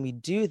 And when we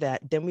do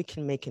that, then we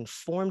can make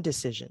informed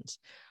decisions.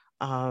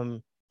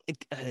 So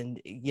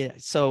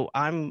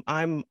I'm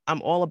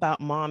all about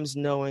moms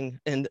knowing,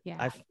 and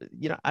I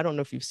don't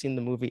know if you've seen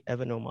the movie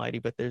Evan Almighty,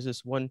 but there's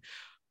this one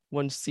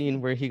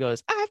scene where he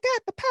goes, I've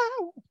got the power.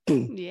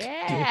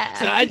 Yeah.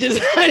 So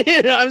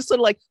I'm sort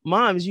of like,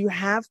 moms, you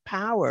have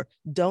power.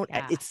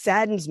 It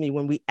saddens me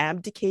when we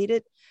abdicate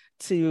it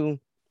to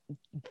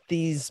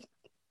these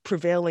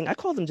I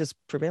call them just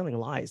prevailing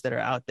lies that are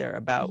out there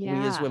about we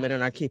as women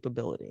and our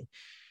capability.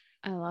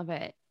 I love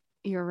it.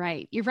 You're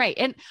right.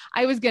 And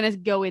I was going to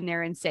go in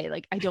there and say,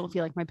 like, I don't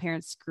feel like my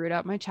parents screwed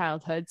up my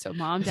childhood. So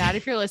Mom, Dad,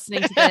 if you're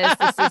listening to this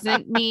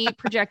isn't me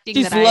projecting.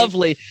 She's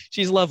lovely.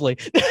 She's lovely.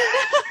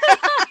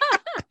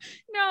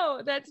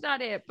 No, that's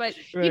not it. But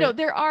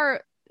there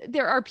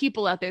are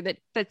people out there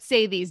that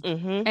say these,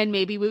 and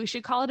maybe we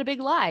should call it a big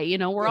lie.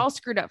 We're all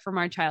screwed up from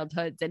our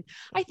childhoods. And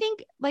I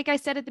think, like I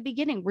said at the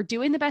beginning, we're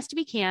doing the best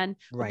we can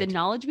with the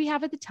knowledge we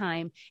have at the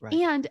time. Right.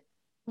 And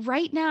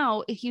right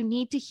now, if you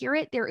need to hear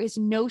it, there is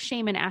no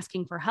shame in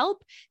asking for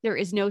help. There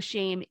is no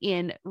shame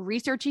in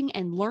researching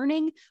and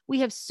learning. We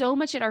have so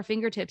much at our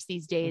fingertips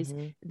these days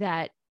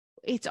that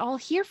it's all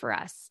here for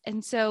us.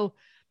 And so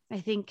I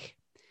think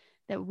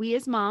that we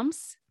as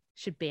moms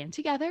should band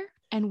together,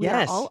 and we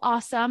are all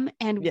awesome.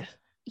 And,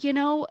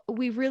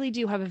 we really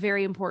do have a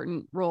very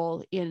important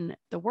role in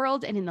the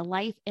world and in the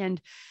life,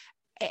 and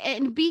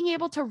being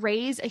able to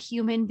raise a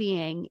human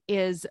being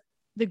is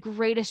the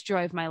greatest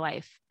joy of my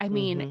life. I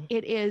mean,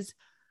 it is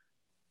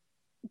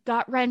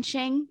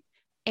gut-wrenching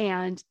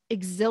and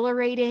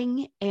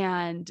exhilarating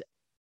and,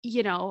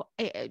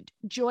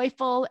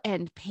 joyful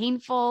and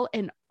painful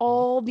and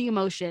all the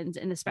emotions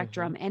in the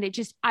spectrum. And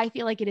I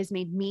feel like it has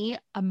made me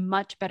a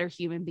much better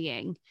human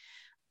being,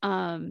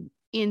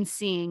 in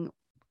seeing,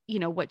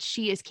 what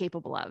she is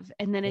capable of.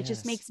 And then it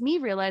just makes me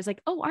realize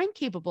like, oh, I'm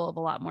capable of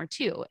a lot more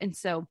too. And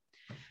so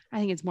I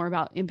think it's more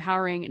about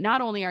empowering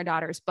not only our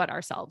daughters, but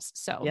ourselves.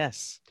 So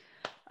yes.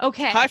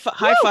 Okay. High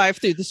five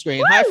through the screen.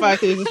 Woo! High five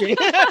through the screen.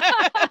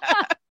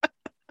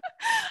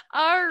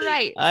 All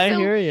right. I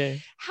hear you.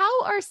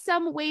 How are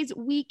some ways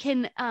we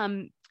can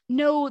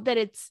know that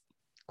it's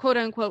quote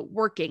unquote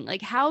working?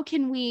 Like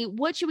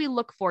what should we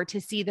look for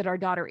to see that our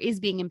daughter is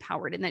being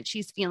empowered and that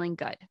she's feeling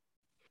good?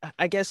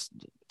 I guess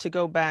to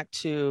go back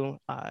to,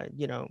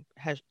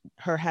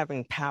 her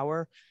having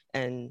power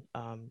and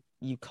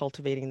you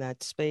cultivating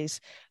that space.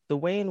 The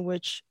way in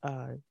which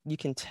you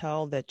can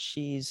tell that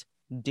she's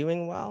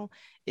doing well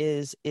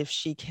is if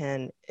she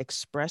can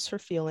express her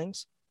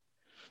feelings,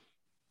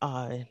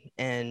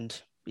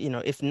 and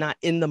if not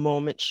in the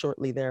moment,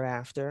 shortly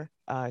thereafter.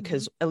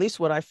 Because at least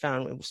what I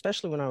found,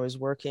 especially when I was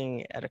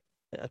working at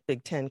a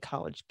Big Ten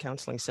college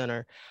counseling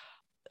center,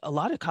 a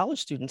lot of college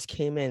students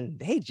came in,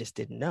 they just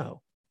didn't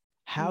know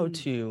how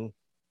to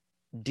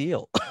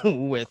deal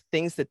with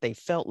things that they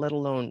felt, let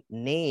alone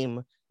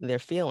name their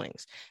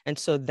feelings. And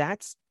so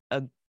that's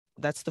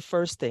the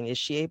first thing. Is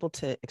she able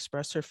to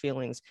express her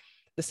feelings?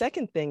 The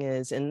second thing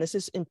is, and this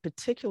is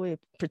particularly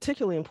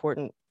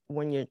important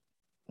when you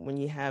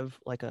have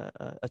like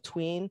a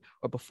tween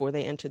or before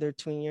they enter their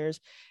tween years,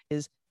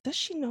 is, does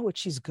she know what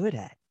she's good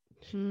at?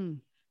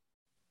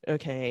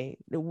 Okay.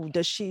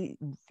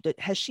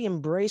 Has she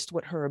embraced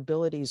what her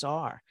abilities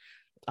are?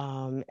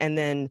 And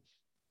then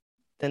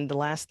the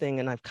last thing,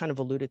 and I've kind of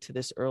alluded to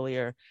this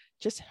earlier,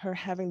 just her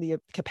having the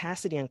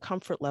capacity and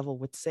comfort level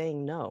with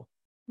saying no.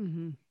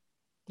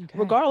 Okay.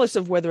 Regardless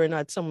of whether or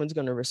not someone's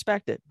going to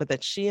respect it, but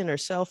that she in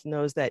herself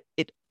knows that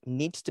it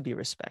needs to be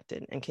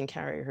respected and can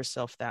carry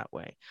herself that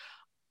way.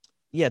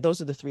 Yeah,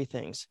 those are the three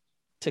things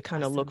to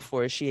kind of look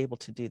for. Is she able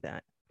to do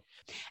that?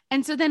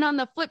 And so then on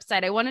the flip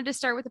side, I wanted to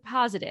start with a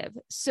positive.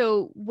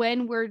 So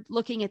when we're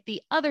looking at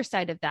the other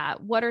side of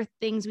that, what are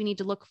things we need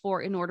to look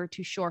for in order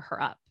to shore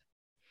her up?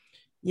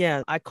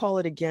 Yeah, I call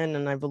it again,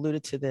 and I've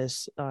alluded to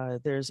this.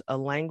 There's a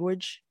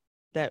language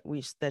that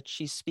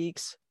she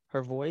speaks,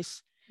 her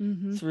voice,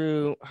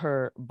 through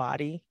her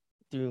body,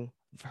 through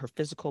her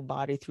physical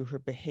body, through her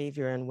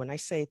behavior. And when I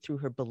say through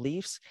her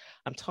beliefs,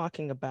 I'm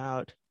talking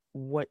about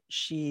what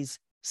she's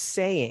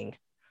saying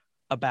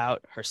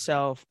about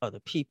herself, other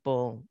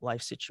people,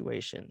 life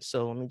situations.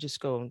 So let me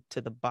just go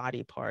to the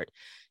body part.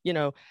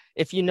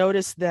 If you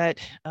notice that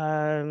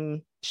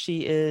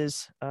she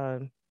is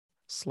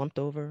slumped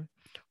over,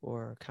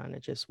 or kind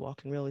of just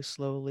walking really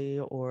slowly,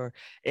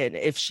 and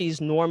if she's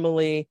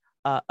normally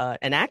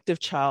an active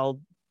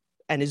child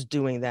and is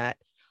doing that,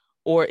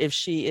 or if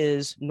she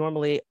is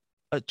normally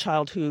a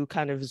child who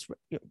kind of is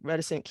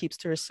reticent, keeps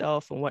to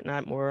herself and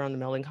whatnot, more on the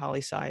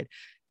melancholy side,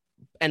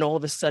 and all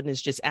of a sudden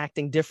is just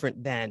acting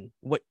different than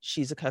what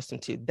she's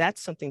accustomed to,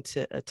 that's something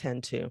to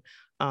attend to.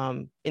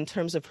 In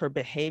terms of her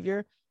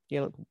behavior,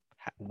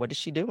 what is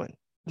she doing?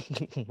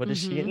 What is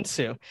she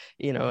into?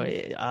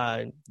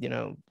 And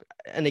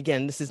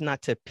again, this is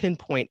not to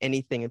pinpoint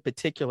anything in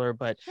particular,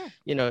 but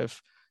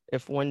if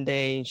one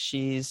day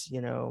she's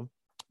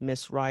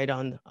ride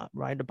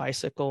a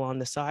bicycle on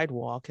the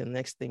sidewalk, and the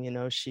next thing you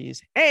know,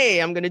 she's, hey,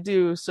 I'm gonna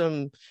do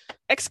some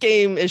X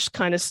game-ish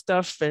kind of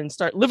stuff and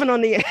start living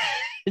on the edge.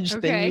 Okay.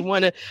 Then you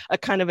want to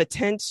kind of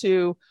attend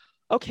to,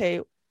 okay,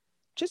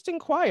 just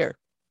inquire.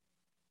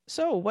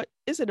 So what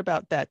is it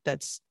about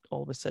that's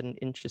all of a sudden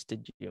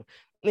interested you?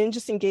 And then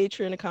just engage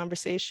her in a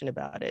conversation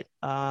about it.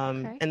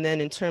 Okay. And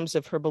then in terms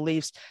of her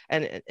beliefs,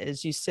 and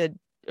as you said,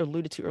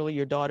 alluded to earlier,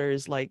 your daughter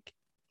is like,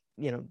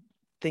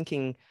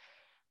 thinking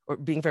or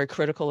being very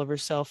critical of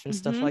herself and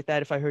stuff like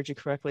that, if I heard you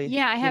correctly.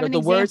 Yeah, I have an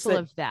example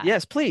of that.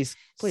 Yes, please.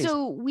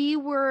 So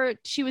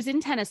she was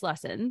in tennis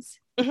lessons,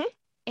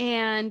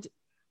 and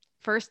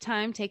first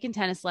time taking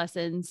tennis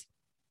lessons,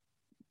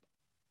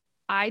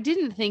 I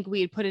didn't think we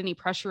had put any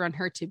pressure on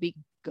her to be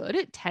good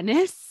at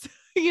tennis.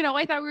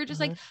 I thought we were just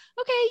like,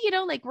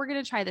 okay, like we're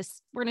going to try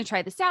this. We're going to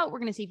try this out. We're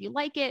going to see if you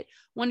like it.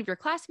 One of your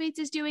classmates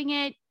is doing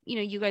it.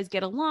 You guys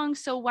get along.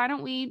 So why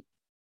don't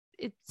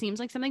it seems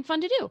like something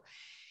fun to do.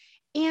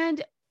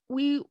 And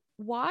we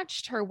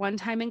watched her one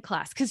time in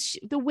class because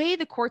the way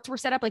the courts were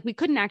set up, like we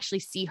couldn't actually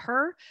see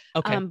her,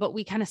 but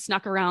we kind of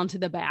snuck around to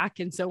the back.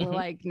 And so we're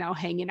like now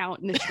hanging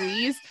out in the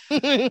trees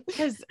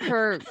because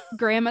her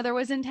grandmother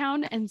was in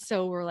town. And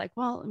so we're like,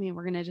 well,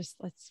 we're going to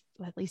let's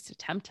at least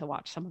attempt to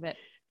watch some of it.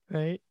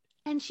 Right.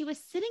 And she was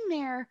sitting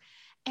there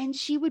and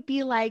she would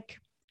be like,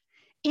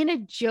 in a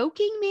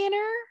joking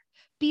manner,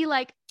 be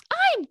like,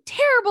 I'm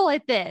terrible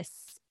at this.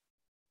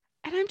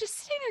 And I'm just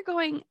sitting there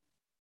going,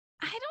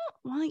 I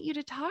don't want you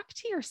to talk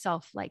to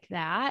yourself like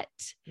that.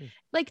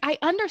 Like, I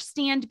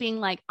understand being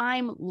like,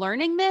 I'm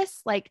learning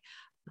this. Like,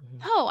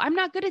 oh, I'm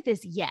not good at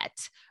this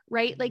yet.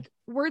 Right. Like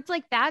words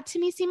like that to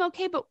me seem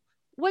okay. But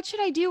what should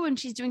I do when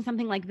she's doing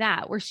something like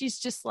that, where she's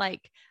just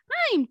like,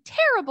 I'm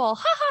terrible.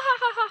 Ha ha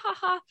ha ha ha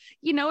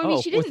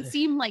ha. She didn't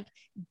seem like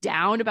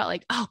down about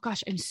like, oh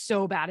gosh, I'm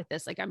so bad at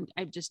this. Like I'm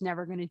just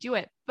never going to do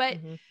it. But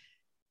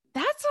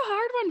that's a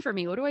hard one for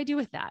me. What do I do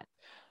with that?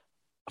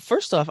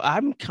 First off,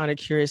 I'm kind of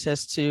curious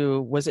as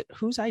to,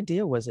 whose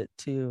idea was it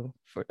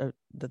for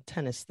the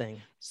tennis thing?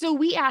 So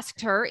we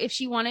asked her if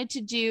she wanted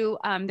to do,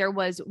 there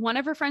was one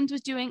of her friends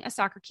was doing a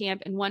soccer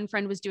camp and one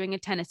friend was doing a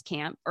tennis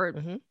camp or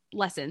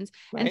lessons.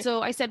 Right. And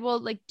so I said, well,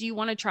 like, do you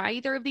want to try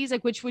either of these?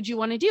 Like, which would you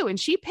want to do? And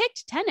she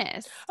picked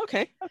tennis.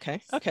 Okay.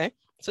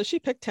 So she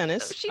picked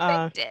tennis. So she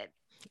picked it.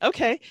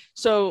 Okay.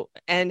 So,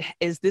 and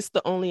is this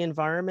the only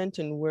environment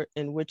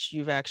in which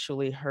you've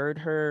actually heard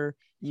her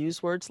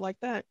use words like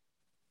that?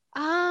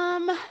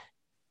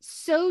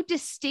 So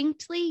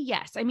distinctly,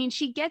 yes. I mean,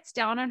 she gets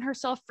down on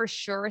herself for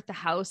sure at the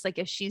house. Like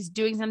if she's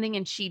doing something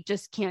and she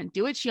just can't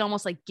do it, she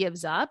almost like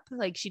gives up.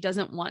 Like she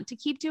doesn't want to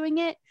keep doing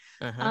it.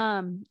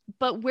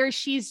 But where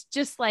she's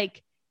just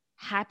like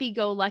happy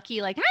go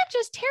lucky, like I'm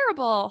just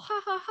terrible.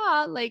 Ha ha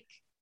ha. Like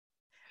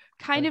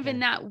kind of in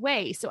that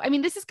way. So, I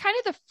mean, this is kind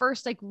of the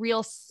first like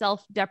real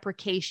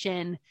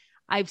self-deprecation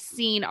I've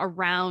seen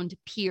around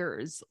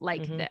peers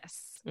like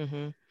this.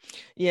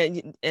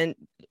 Yeah. And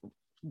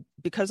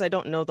because I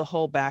don't know the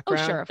whole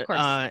background of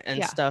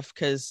course. Stuff,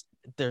 because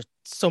there's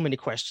so many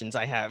questions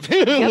I have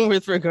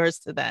with regards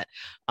to that.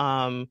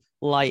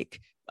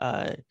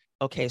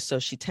 Okay, so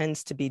she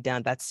tends to be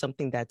down. That's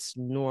something that's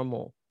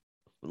normal,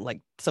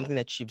 like something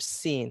that you've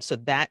seen. So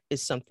that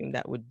is something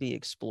that would be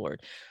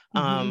explored.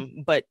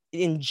 But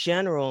in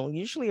general,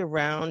 usually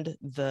around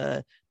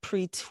the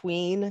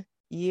pre-tween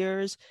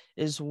years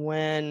is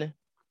when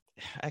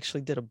I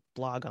actually did a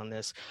blog on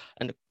this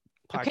and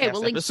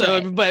podcast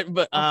episode, but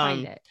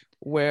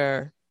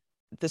where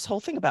this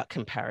whole thing about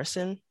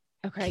comparison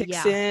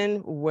kicks in,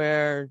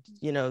 where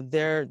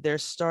they're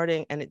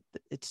starting, and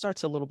it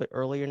starts a little bit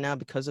earlier now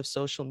because of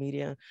social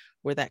media,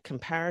 where that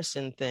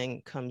comparison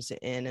thing comes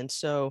in. And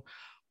so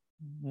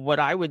what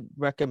I would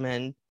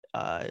recommend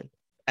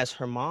as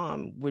her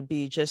mom would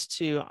be just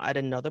to, at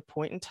another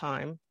point in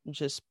time,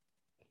 just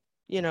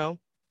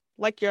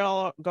like you're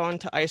all going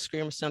to ice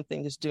cream or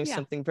something, just doing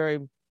something very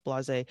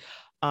blasé.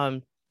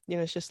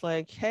 It's just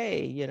like,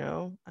 hey,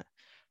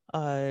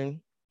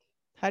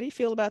 how do you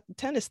feel about the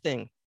tennis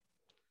thing?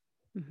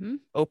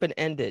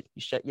 Open-ended.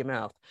 You shut your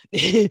mouth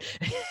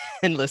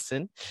and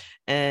listen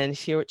and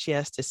hear what she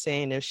has to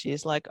say. And if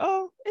she's like,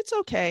 oh, it's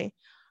okay.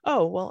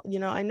 Oh, well,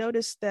 I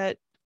noticed that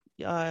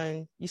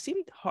you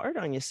seemed hard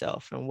on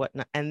yourself and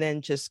whatnot. And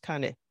then just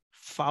kind of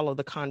follow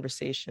the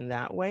conversation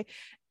that way.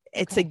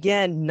 It's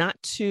again,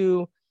 not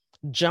to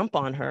jump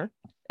on her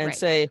and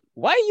say,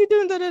 why are you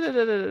doing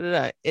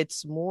that?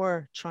 It's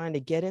more trying to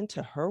get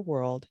into her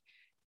world,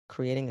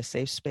 creating a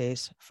safe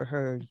space for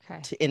her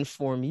to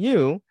inform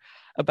you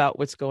about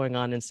what's going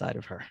on inside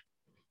of her.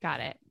 Got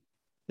it.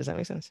 Does that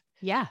make sense?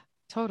 Yeah,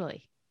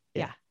 totally.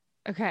 Yeah.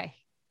 Okay.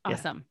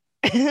 Awesome.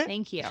 Yeah.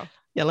 Thank you.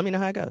 Yeah. Let me know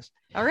how it goes.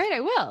 All right.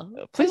 I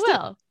will. Please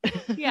I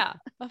will. Yeah.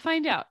 I'll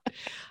find out.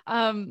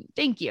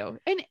 Thank you.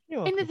 And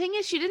the thing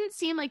is, she didn't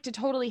seem like to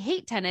totally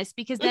hate tennis,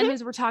 because then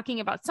as we're talking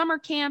about summer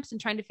camps and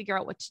trying to figure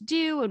out what to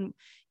do and,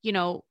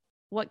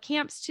 what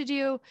camps to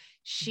do,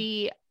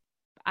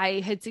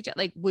 I had suggested,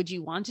 like, would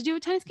you want to do a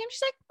tennis camp?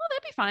 She's like, well,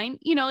 that'd be fine.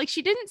 Like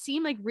she didn't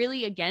seem like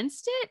really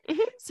against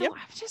it. So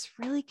I'm just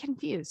really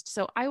confused.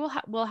 So I will,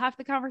 we'll have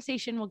the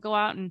conversation. We'll go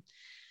out and,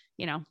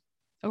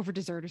 over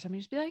dessert or something,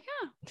 just be like,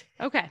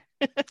 oh, okay.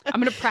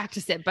 I'm going to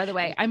practice it. By the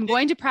way, I'm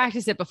going to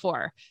practice it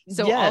before.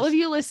 So all of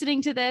you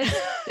listening to this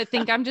that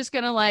think I'm just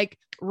going to like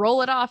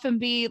roll it off and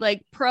be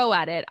like pro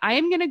at it, I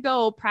am going to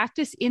go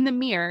practice in the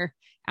mirror,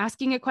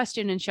 asking a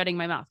question and shutting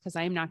my mouth, because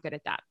I am not good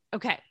at that.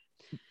 Okay.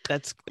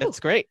 That's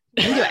great.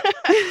 Do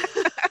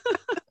it.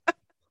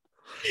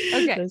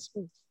 Okay.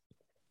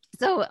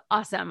 So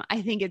awesome.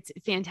 I think it's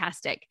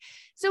fantastic.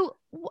 So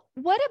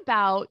what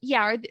about,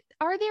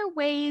 are there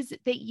ways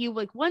that you,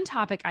 like, one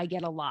topic I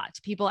get a lot,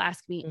 people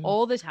ask me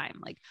all the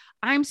time, like,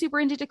 I'm super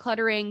into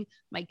decluttering,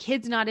 my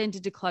kid's not into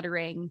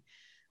decluttering,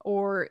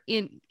 or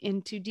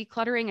into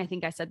decluttering. I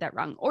think I said that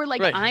wrong. Or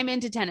like, I'm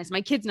into tennis,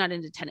 my kid's not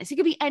into tennis. It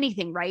could be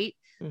anything, right?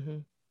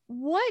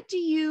 What do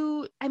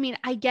you,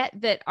 I get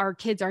that our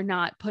kids are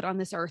not put on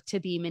this earth to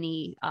be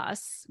mini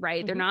us,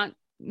 right? They're not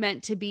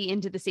meant to be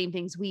into the same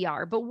things we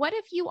are. But what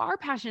if you are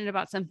passionate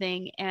about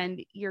something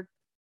and your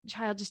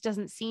child just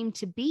doesn't seem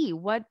to be?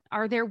 What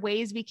are there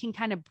ways we can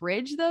kind of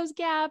bridge those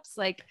gaps?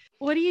 Like,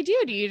 what do?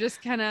 Do you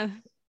just kind of...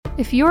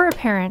 If you're a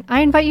parent, I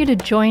invite you to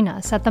join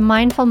us at the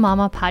Mindful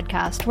Mama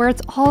podcast, where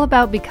it's all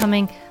about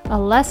becoming a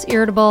less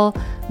irritable,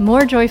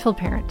 more joyful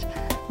parent.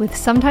 With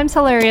sometimes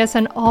hilarious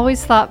and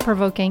always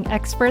thought-provoking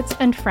experts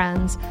and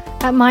friends,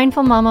 at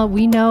Mindful Mama,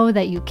 we know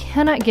that you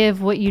cannot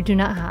give what you do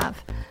not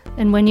have.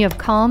 And when you have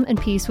calm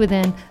and peace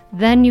within,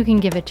 then you can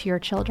give it to your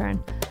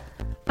children.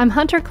 I'm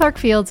Hunter Clark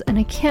Fields, and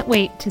I can't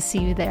wait to see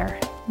you there.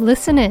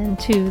 Listen in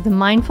to the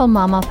Mindful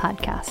Mama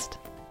podcast.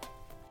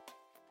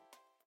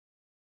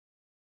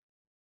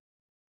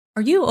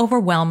 Are you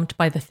overwhelmed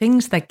by the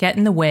things that get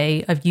in the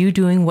way of you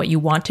doing what you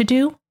want to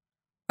do?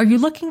 Are you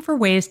looking for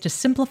ways to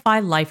simplify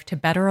life to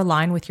better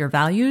align with your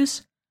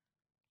values?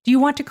 Do you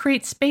want to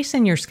create space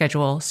in your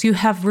schedule so you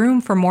have room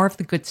for more of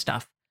the good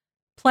stuff?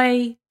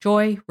 Play,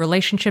 joy,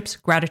 relationships,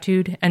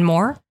 gratitude, and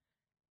more?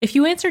 If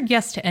you answered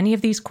yes to any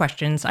of these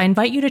questions, I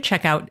invite you to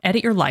check out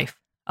Edit Your Life,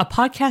 a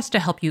podcast to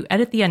help you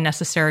edit the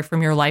unnecessary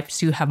from your life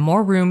so you have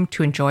more room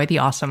to enjoy the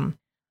awesome.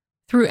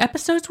 Through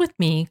episodes with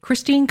me,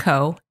 Christine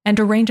Coe, and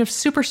a range of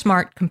super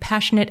smart,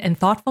 compassionate, and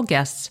thoughtful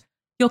guests,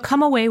 you'll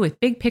come away with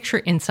big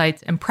picture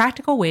insights and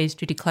practical ways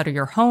to declutter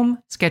your home,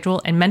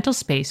 schedule, and mental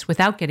space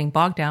without getting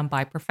bogged down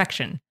by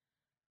perfection.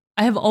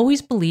 I have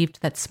always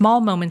believed that small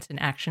moments and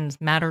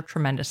actions matter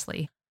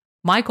tremendously.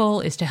 My goal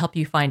is to help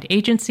you find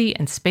agency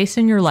and space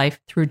in your life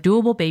through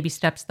doable baby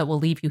steps that will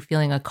leave you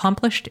feeling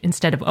accomplished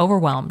instead of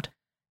overwhelmed.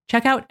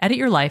 Check out Edit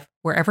Your Life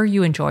wherever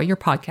you enjoy your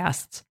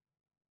podcasts.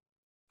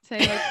 Say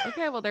like,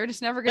 okay, well, they're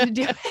just never going to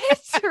do it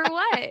or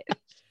what?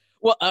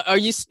 Well, are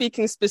you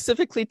speaking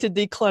specifically to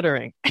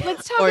decluttering?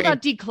 Let's talk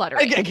about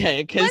decluttering.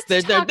 Okay, because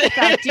let's talk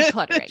about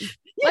decluttering.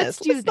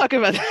 Yes, let's talk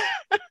about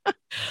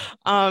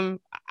that.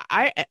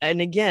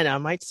 And again, I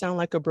might sound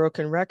like a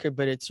broken record,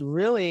 but it's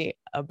really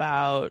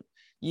about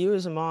you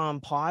as a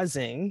mom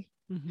pausing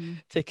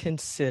to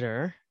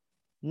consider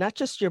not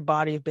just your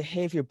body of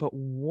behavior, but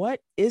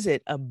what is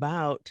it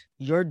about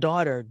your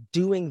daughter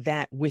doing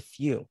that with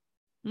you?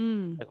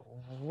 Like,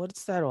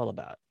 what's that all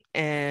about?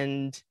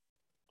 And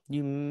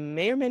you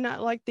may or may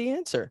not like the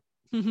answer.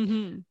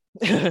 Life.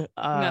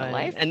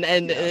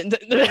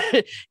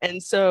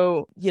 And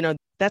so,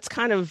 that's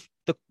kind of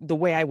the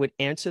way I would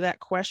answer that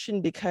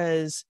question,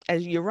 because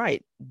as you're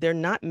right, they're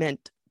not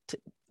meant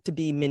to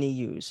be mini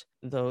yous,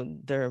 though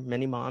there are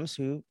many moms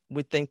who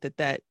would think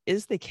that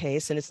is the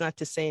case. And it's not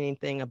to say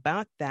anything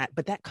about that,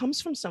 but that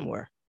comes from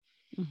somewhere.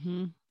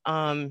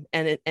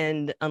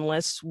 And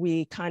unless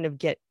we kind of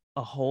get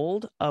a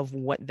hold of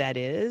what that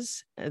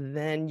is,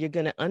 then you're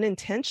going to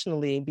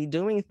unintentionally be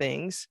doing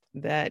things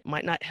that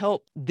might not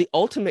help the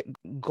ultimate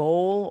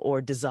goal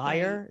or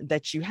desire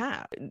that you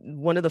have.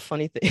 One of the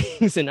funny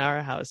things in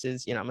our house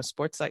is, I'm a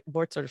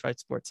board certified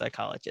sports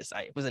psychologist.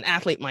 I was an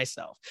athlete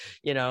myself,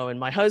 and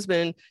my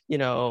husband, he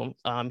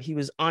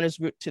was on his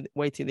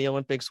way to the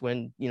Olympics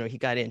when, he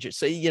got injured.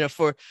 So,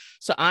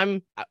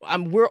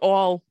 we're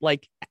all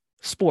like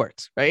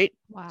sports, right?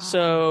 Wow.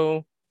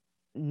 So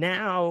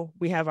now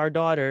we have our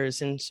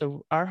daughters, and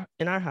so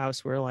in our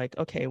house we're like,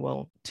 okay,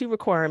 well, 2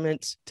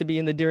 requirements to be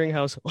in the Deering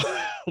household.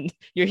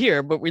 You're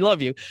here, but we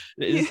love you.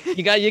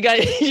 You got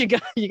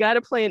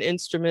to play an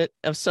instrument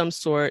of some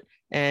sort,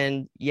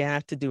 and you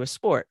have to do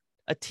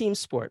a team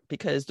sport,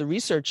 because the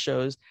research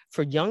shows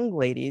for young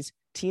ladies,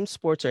 team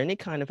sports or any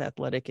kind of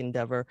athletic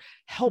endeavor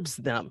helps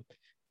them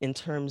in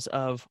terms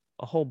of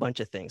a whole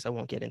bunch of things. I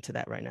won't get into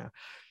that right now.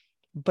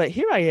 But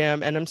here I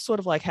am, and I'm sort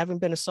of like, having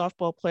been a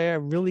softball player,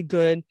 really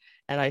good.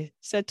 And I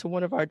said to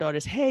one of our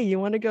daughters, hey,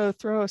 you want to go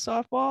throw a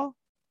softball?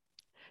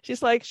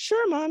 She's like,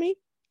 sure, mommy.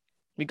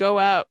 We go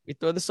out, we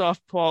throw the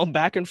softball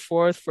back and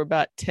forth for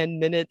about 10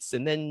 minutes.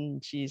 And then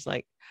she's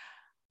like,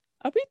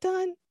 are we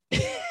done?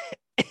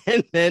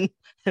 and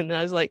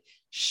I was like,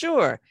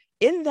 sure.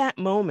 In that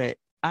moment,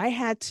 I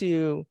had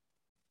to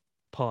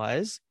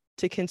pause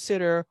to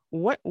consider,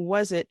 what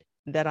was it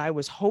that I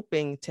was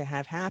hoping to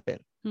have happen?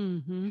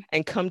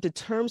 And come to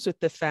terms with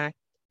the fact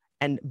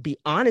and be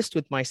honest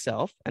with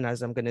myself. And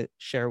as I'm going to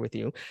share with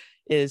you,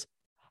 is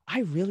I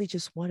really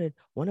just wanted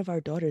one of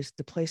our daughters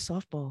to play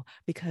softball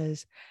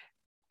because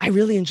I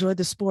really enjoyed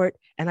the sport,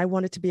 and I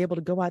wanted to be able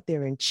to go out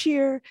there and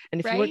cheer. And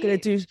if you weren't going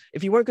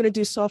to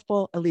do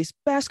softball, at least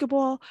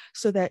basketball,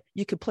 so that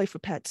you could play for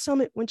Pat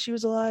Summitt when she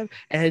was alive,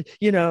 and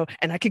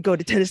and I could go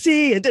to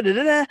Tennessee and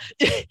it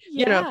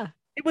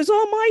was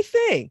all my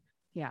thing.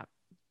 Yeah,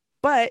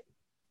 but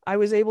I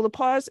was able to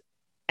pause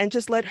and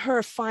just let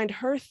her find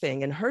her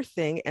thing. And her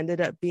thing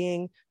ended up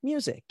being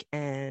music.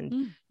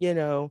 And,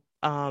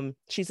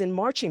 she's in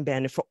marching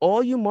band. And for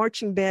all you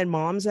marching band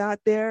moms out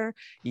there,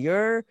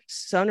 your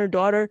son or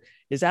daughter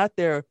is out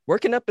there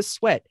working up a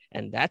sweat.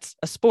 And that's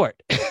a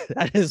sport.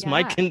 That is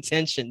my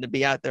contention, to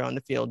be out there on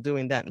the field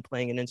doing that and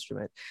playing an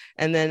instrument.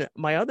 And then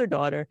my other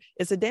daughter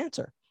is a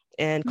dancer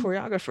and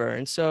choreographer.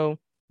 And so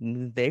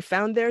they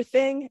found their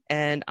thing.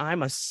 And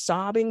I'm a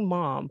sobbing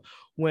mom.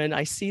 When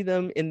I see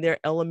them in their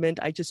element,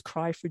 I just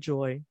cry for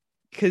joy,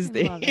 because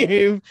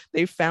they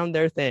found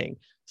their thing.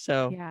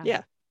 So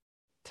yeah.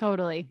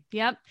 Totally.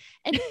 Yep.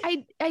 And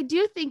I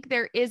do think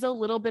there is a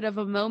little bit of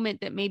a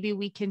moment that maybe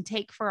we can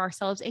take for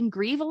ourselves and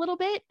grieve a little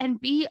bit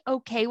and be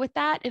okay with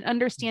that and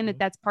understand that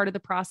that's part of the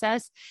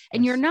process.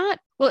 And you're not,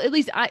 well, at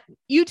least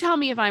you tell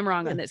me if I'm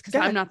wrong on this, because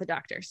I'm not the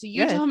doctor. So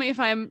you tell me if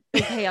I'm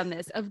okay on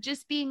this, of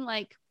just being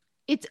like,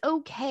 it's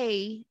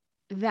okay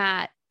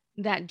that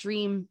that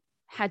dream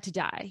had to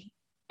die.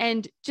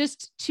 And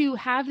just to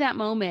have that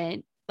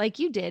moment like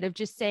you did, of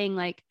just saying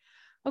like,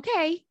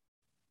 okay,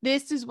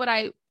 this is what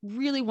I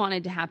really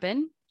wanted to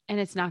happen, and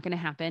it's not going to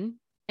happen.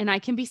 And I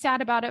can be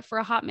sad about it for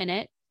a hot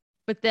minute,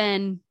 but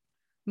then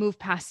move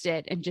past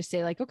it and just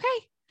say like, okay.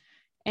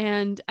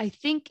 And I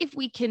think if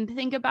we can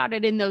think about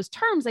it in those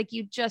terms, like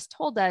you just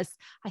told us,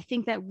 I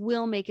think that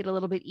will make it a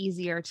little bit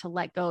easier to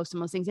let go of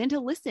some of those things and to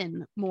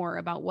listen more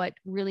about what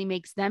really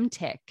makes them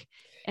tick.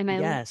 And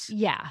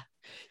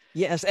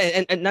Yes.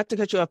 And not to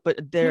cut you off,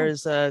 but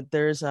there's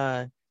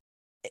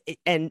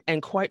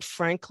and quite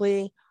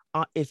frankly,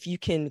 if you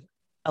can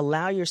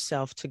allow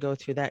yourself to go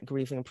through that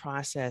grieving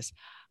process,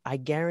 I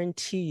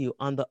guarantee you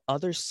on the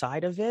other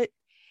side of it,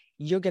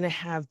 you're going to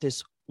have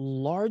this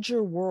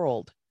larger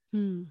world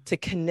to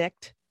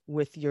connect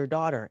with your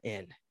daughter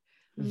in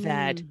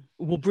that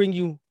will bring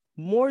you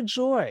more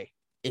joy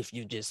if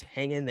you just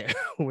hang in there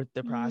with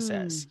the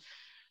process.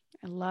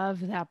 I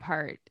love that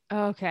part.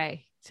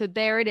 Okay. So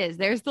there it is.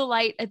 There's the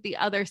light at the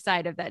other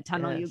side of that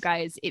tunnel, Yes. you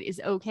guys. It is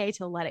okay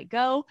to let it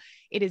go.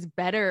 It is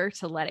better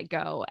to let it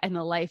go. And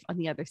the life on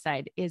the other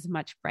side is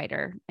much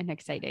brighter and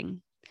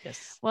exciting.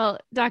 Yes. Well,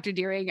 Dr.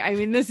 Deering, I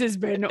mean, this has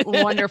been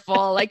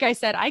wonderful. Like I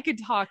said, I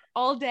could talk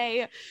all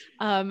day,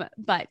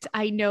 but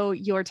I know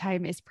your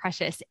time is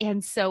precious.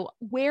 And so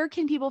where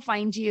can people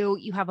find you?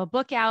 You have a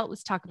book out.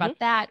 Let's talk about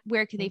that.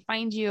 Where can they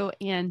find you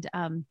and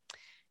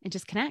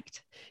just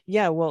connect?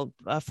 Yeah, well,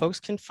 folks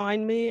can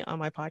find me on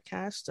my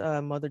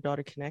podcast,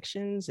 Mother-Daughter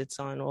Connections. It's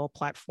on all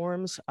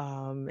platforms.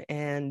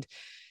 And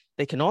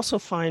they can also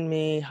find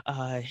me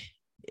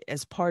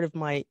as part of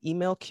my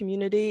email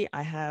community.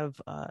 I have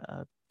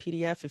a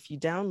PDF. If you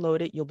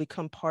download it, you'll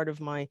become part of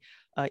my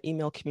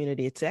email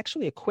community. It's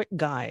actually a quick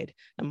guide,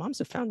 and moms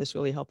have found this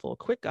really helpful, a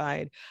quick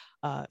guide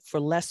for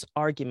less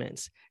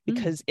arguments,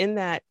 because in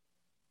that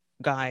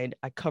guide,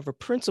 I cover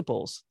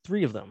principles,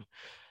 3 of them,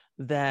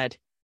 that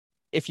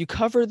if you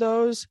cover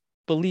those,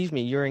 believe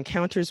me, your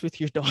encounters with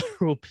your daughter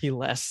will be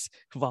less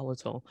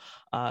volatile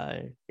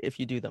if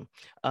you do them.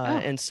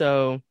 And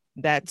so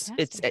that's,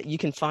 you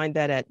can find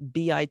that at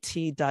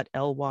bit.ly/less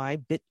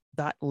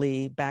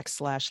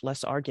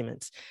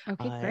arguments.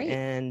 Okay, great.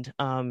 And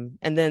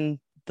then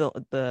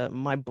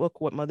my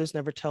book, What Mothers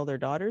Never Tell Their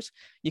Daughters,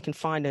 you can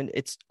find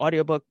it's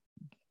audiobook.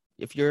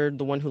 If you're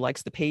the one who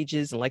likes the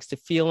pages and likes to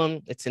feel them,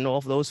 it's in all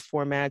of those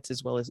formats,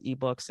 as well as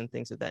ebooks and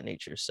things of that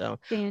nature. So,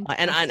 and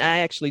I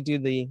actually do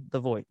the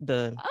voice,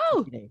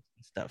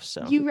 stuff.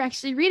 So you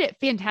actually read it.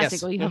 Fantastic.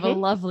 Yes. Well, you have a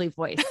lovely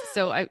voice,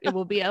 so it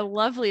will be a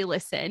lovely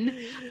listen.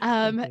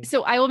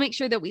 So I will make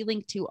sure that we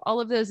link to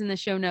all of those in the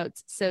show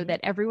notes so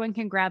that everyone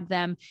can grab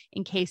them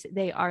in case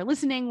they are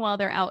listening while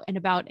they're out and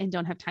about and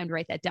don't have time to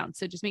write that down.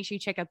 So just make sure you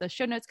check out those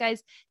show notes,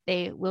 guys.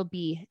 They will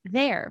be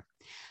there.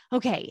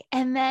 Okay.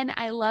 And then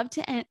I love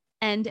to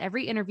end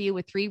every interview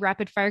with 3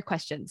 rapid fire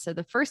questions. So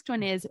the first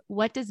one is,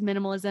 what does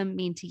minimalism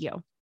mean to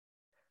you?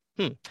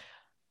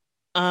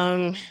 When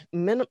I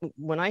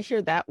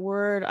hear that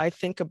word, I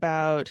think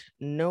about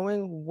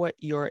knowing what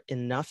your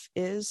enough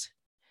is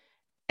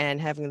and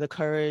having the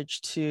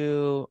courage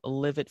to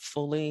live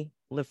fully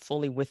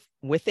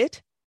with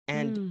it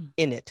and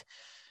in it.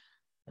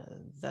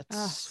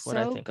 That's what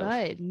I think of.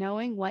 So good.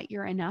 Knowing what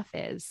your enough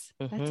is.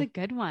 That's a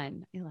good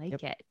one. I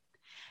like it.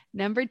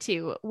 Number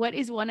 2, what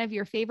is one of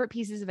your favorite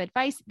pieces of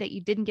advice that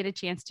you didn't get a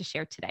chance to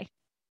share today?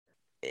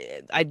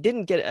 I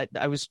didn't get,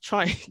 I was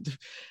trying to,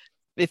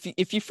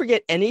 if you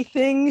forget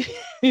anything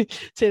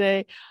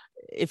today,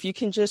 if you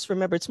can just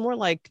remember, it's more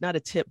like not a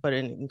tip, but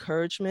an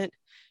encouragement.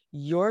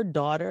 Your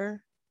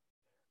daughter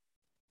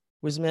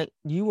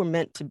you were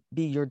meant to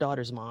be your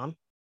daughter's mom.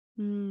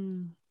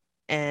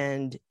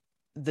 And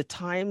the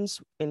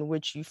times in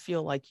which you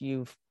feel like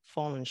you've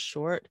fallen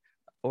short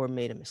or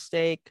made a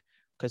mistake,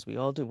 because we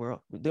all do,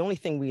 the only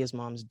thing we as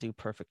moms do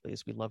perfectly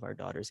is we love our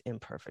daughters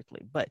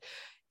imperfectly. But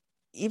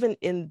even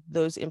in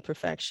those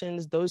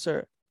imperfections, those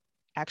are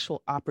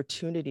actual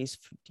opportunities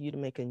for you to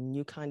make a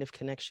new kind of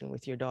connection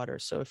with your daughter.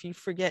 So if you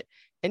forget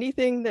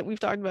anything that we've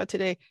talked about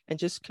today and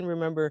just can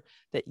remember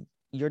that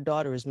your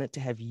daughter is meant to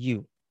have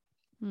you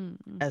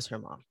as her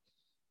mom.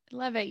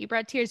 Love it. You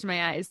brought tears to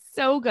my eyes.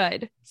 So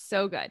good.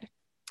 So good.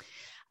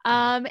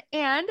 And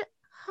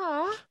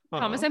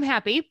promise I'm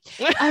happy.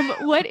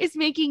 What is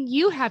making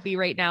you happy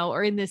right now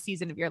or in this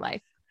season of your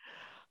life?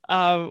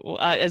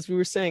 As we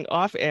were saying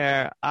off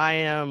air, I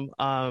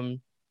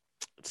am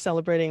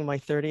celebrating my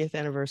 30th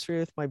anniversary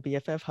with my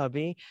BFF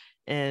hubby.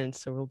 And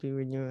so we'll be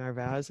renewing our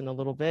vows in a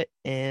little bit.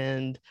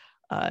 And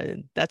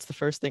that's the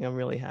first thing I'm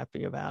really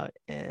happy about.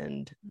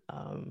 And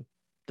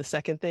the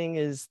second thing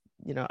is,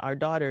 our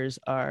daughters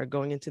are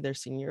going into their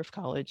senior year of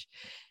college,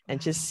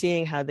 and just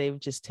seeing how they've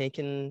just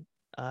taken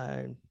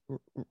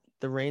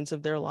the reins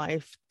of their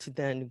life to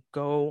then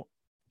go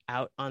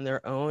out on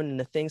their own, and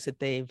the things that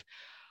they've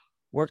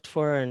worked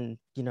for and,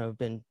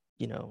 been,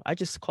 I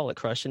just call it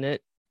crushing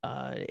it.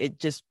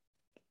 It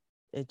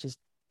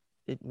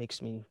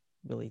makes me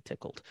really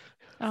tickled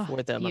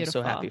for them. Beautiful. I'm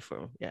so happy for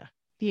them. Yeah.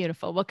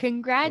 Beautiful. Well,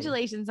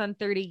 congratulations on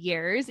 30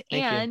 years.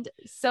 Thank you.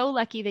 So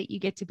lucky that you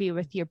get to be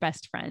with your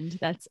best friend.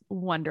 That's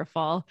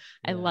wonderful.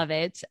 I love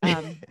it.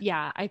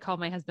 I call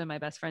my husband my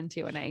best friend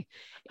too. And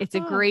it's a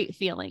great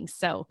feeling.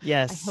 So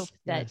yes, I hope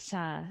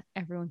that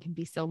everyone can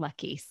be so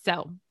lucky.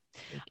 So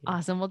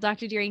awesome. Well,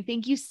 Dr. Deering,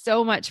 thank you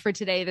so much for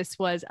today. This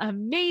was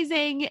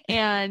amazing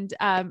and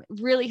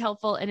really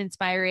helpful and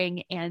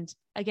inspiring. And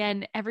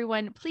again,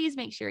 everyone, please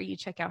make sure you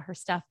check out her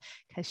stuff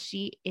because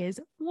she is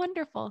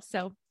wonderful.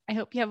 So I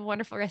hope you have a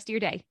wonderful rest of your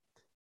day.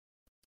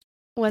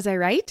 Was I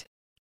right?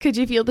 Could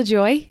you feel the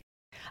joy?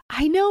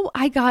 I know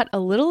I got a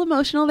little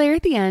emotional there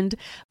at the end,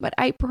 but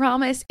I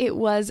promise it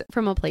was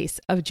from a place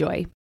of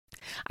joy.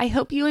 I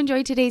hope you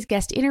enjoyed today's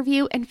guest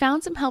interview and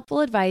found some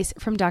helpful advice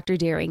from Dr.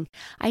 Deering.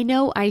 I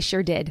know I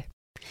sure did.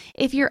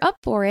 If you're up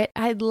for it,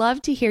 I'd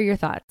love to hear your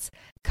thoughts.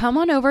 Come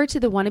on over to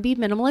the Wannabe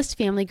Minimalist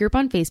family group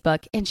on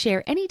Facebook and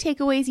share any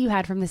takeaways you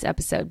had from this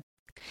episode.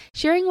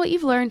 Sharing what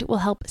you've learned will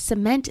help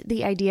cement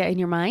the idea in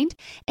your mind,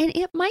 and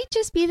it might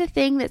just be the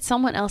thing that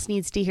someone else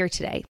needs to hear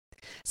today.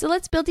 So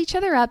let's build each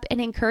other up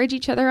and encourage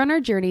each other on our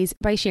journeys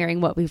by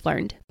sharing what we've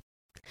learned.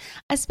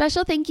 A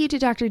special thank you to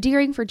Dr.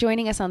 Deering for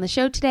joining us on the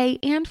show today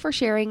and for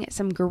sharing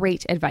some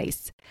great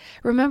advice.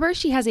 Remember,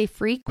 she has a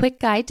free quick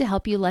guide to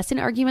help you lessen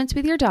arguments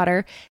with your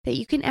daughter that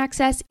you can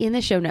access in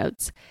the show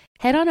notes.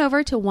 Head on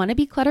over to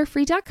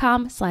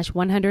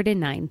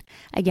wannabeclutterfree.com/109.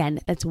 Again,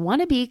 that's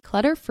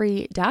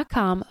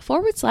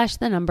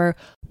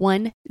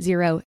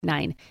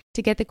wannabeclutterfree.com/109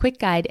 to get the quick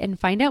guide and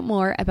find out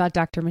more about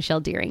Dr. Michelle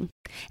Deering.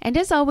 And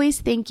as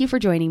always, thank you for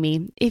joining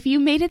me. If you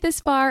made it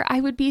this far,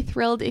 I would be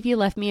thrilled if you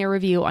left me a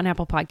review on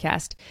Apple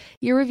Podcast.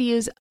 Your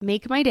reviews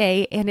make my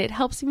day, and it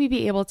helps me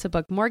be able to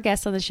book more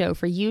guests on the show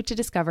for you to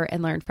discover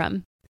and learn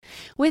from.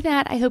 With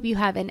that, I hope you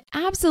have an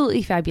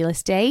absolutely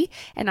fabulous day,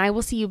 and I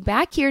will see you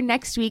back here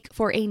next week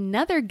for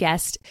another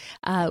guest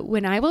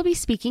when I will be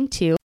speaking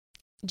to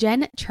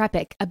Jen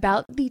Trepic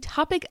about the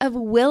topic of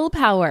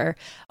willpower.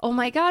 Oh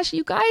my gosh,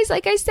 you guys,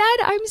 like I said,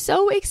 I'm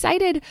so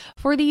excited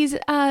for these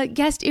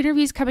guest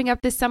interviews coming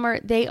up this summer.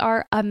 They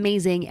are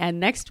amazing. And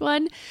next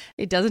one,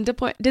 it doesn't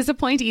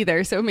disappoint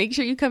either. So make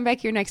sure you come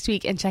back here next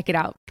week and check it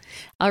out.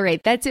 All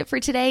right, that's it for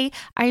today.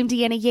 I am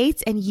Deanna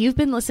Yates, and you've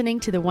been listening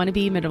to the Wanna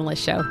Be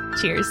Minimalist Show.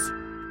 Cheers.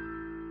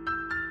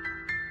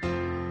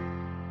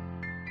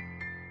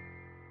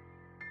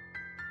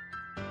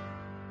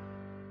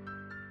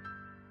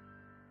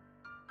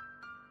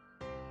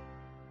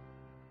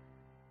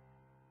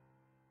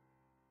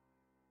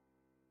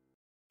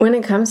 When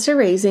it comes to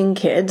raising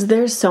kids,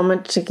 there's so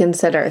much to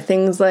consider.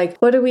 Things like,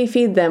 what do we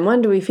feed them?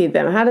 When do we feed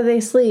them? How do they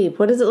sleep?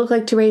 What does it look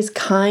like to raise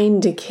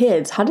kind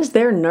kids? How does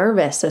their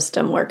nervous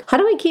system work? How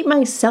do I keep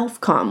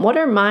myself calm? What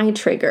are my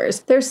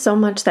triggers? There's so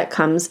much that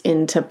comes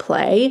into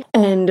play,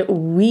 and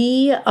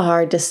we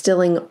are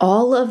distilling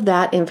all of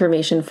that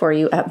information for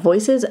you at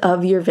Voices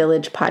of Your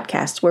Village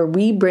podcast, where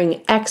we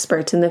bring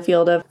experts in the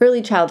field of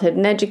early childhood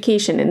and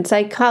education and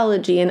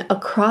psychology and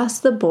across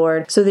the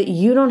board so that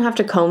you don't have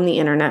to comb the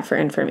internet for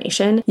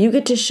information. You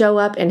get to show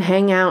up and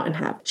hang out and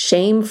have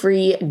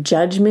shame-free,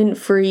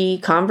 judgment-free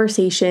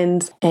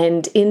conversations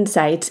and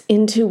insights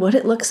into what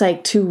it looks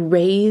like to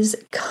raise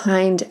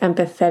kind,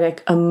 empathetic,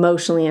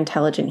 emotionally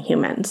intelligent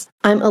humans.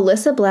 I'm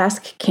Alyssa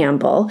Blask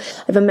Campbell. I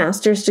have a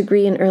master's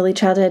degree in early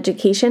childhood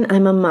education.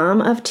 I'm a mom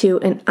of 2,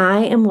 and I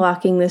am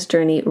walking this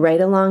journey right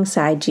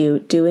alongside you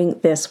doing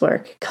this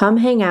work. Come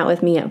hang out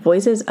with me at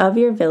Voices of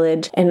Your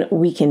Village, and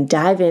we can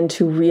dive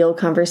into real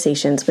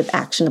conversations with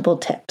actionable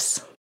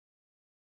tips.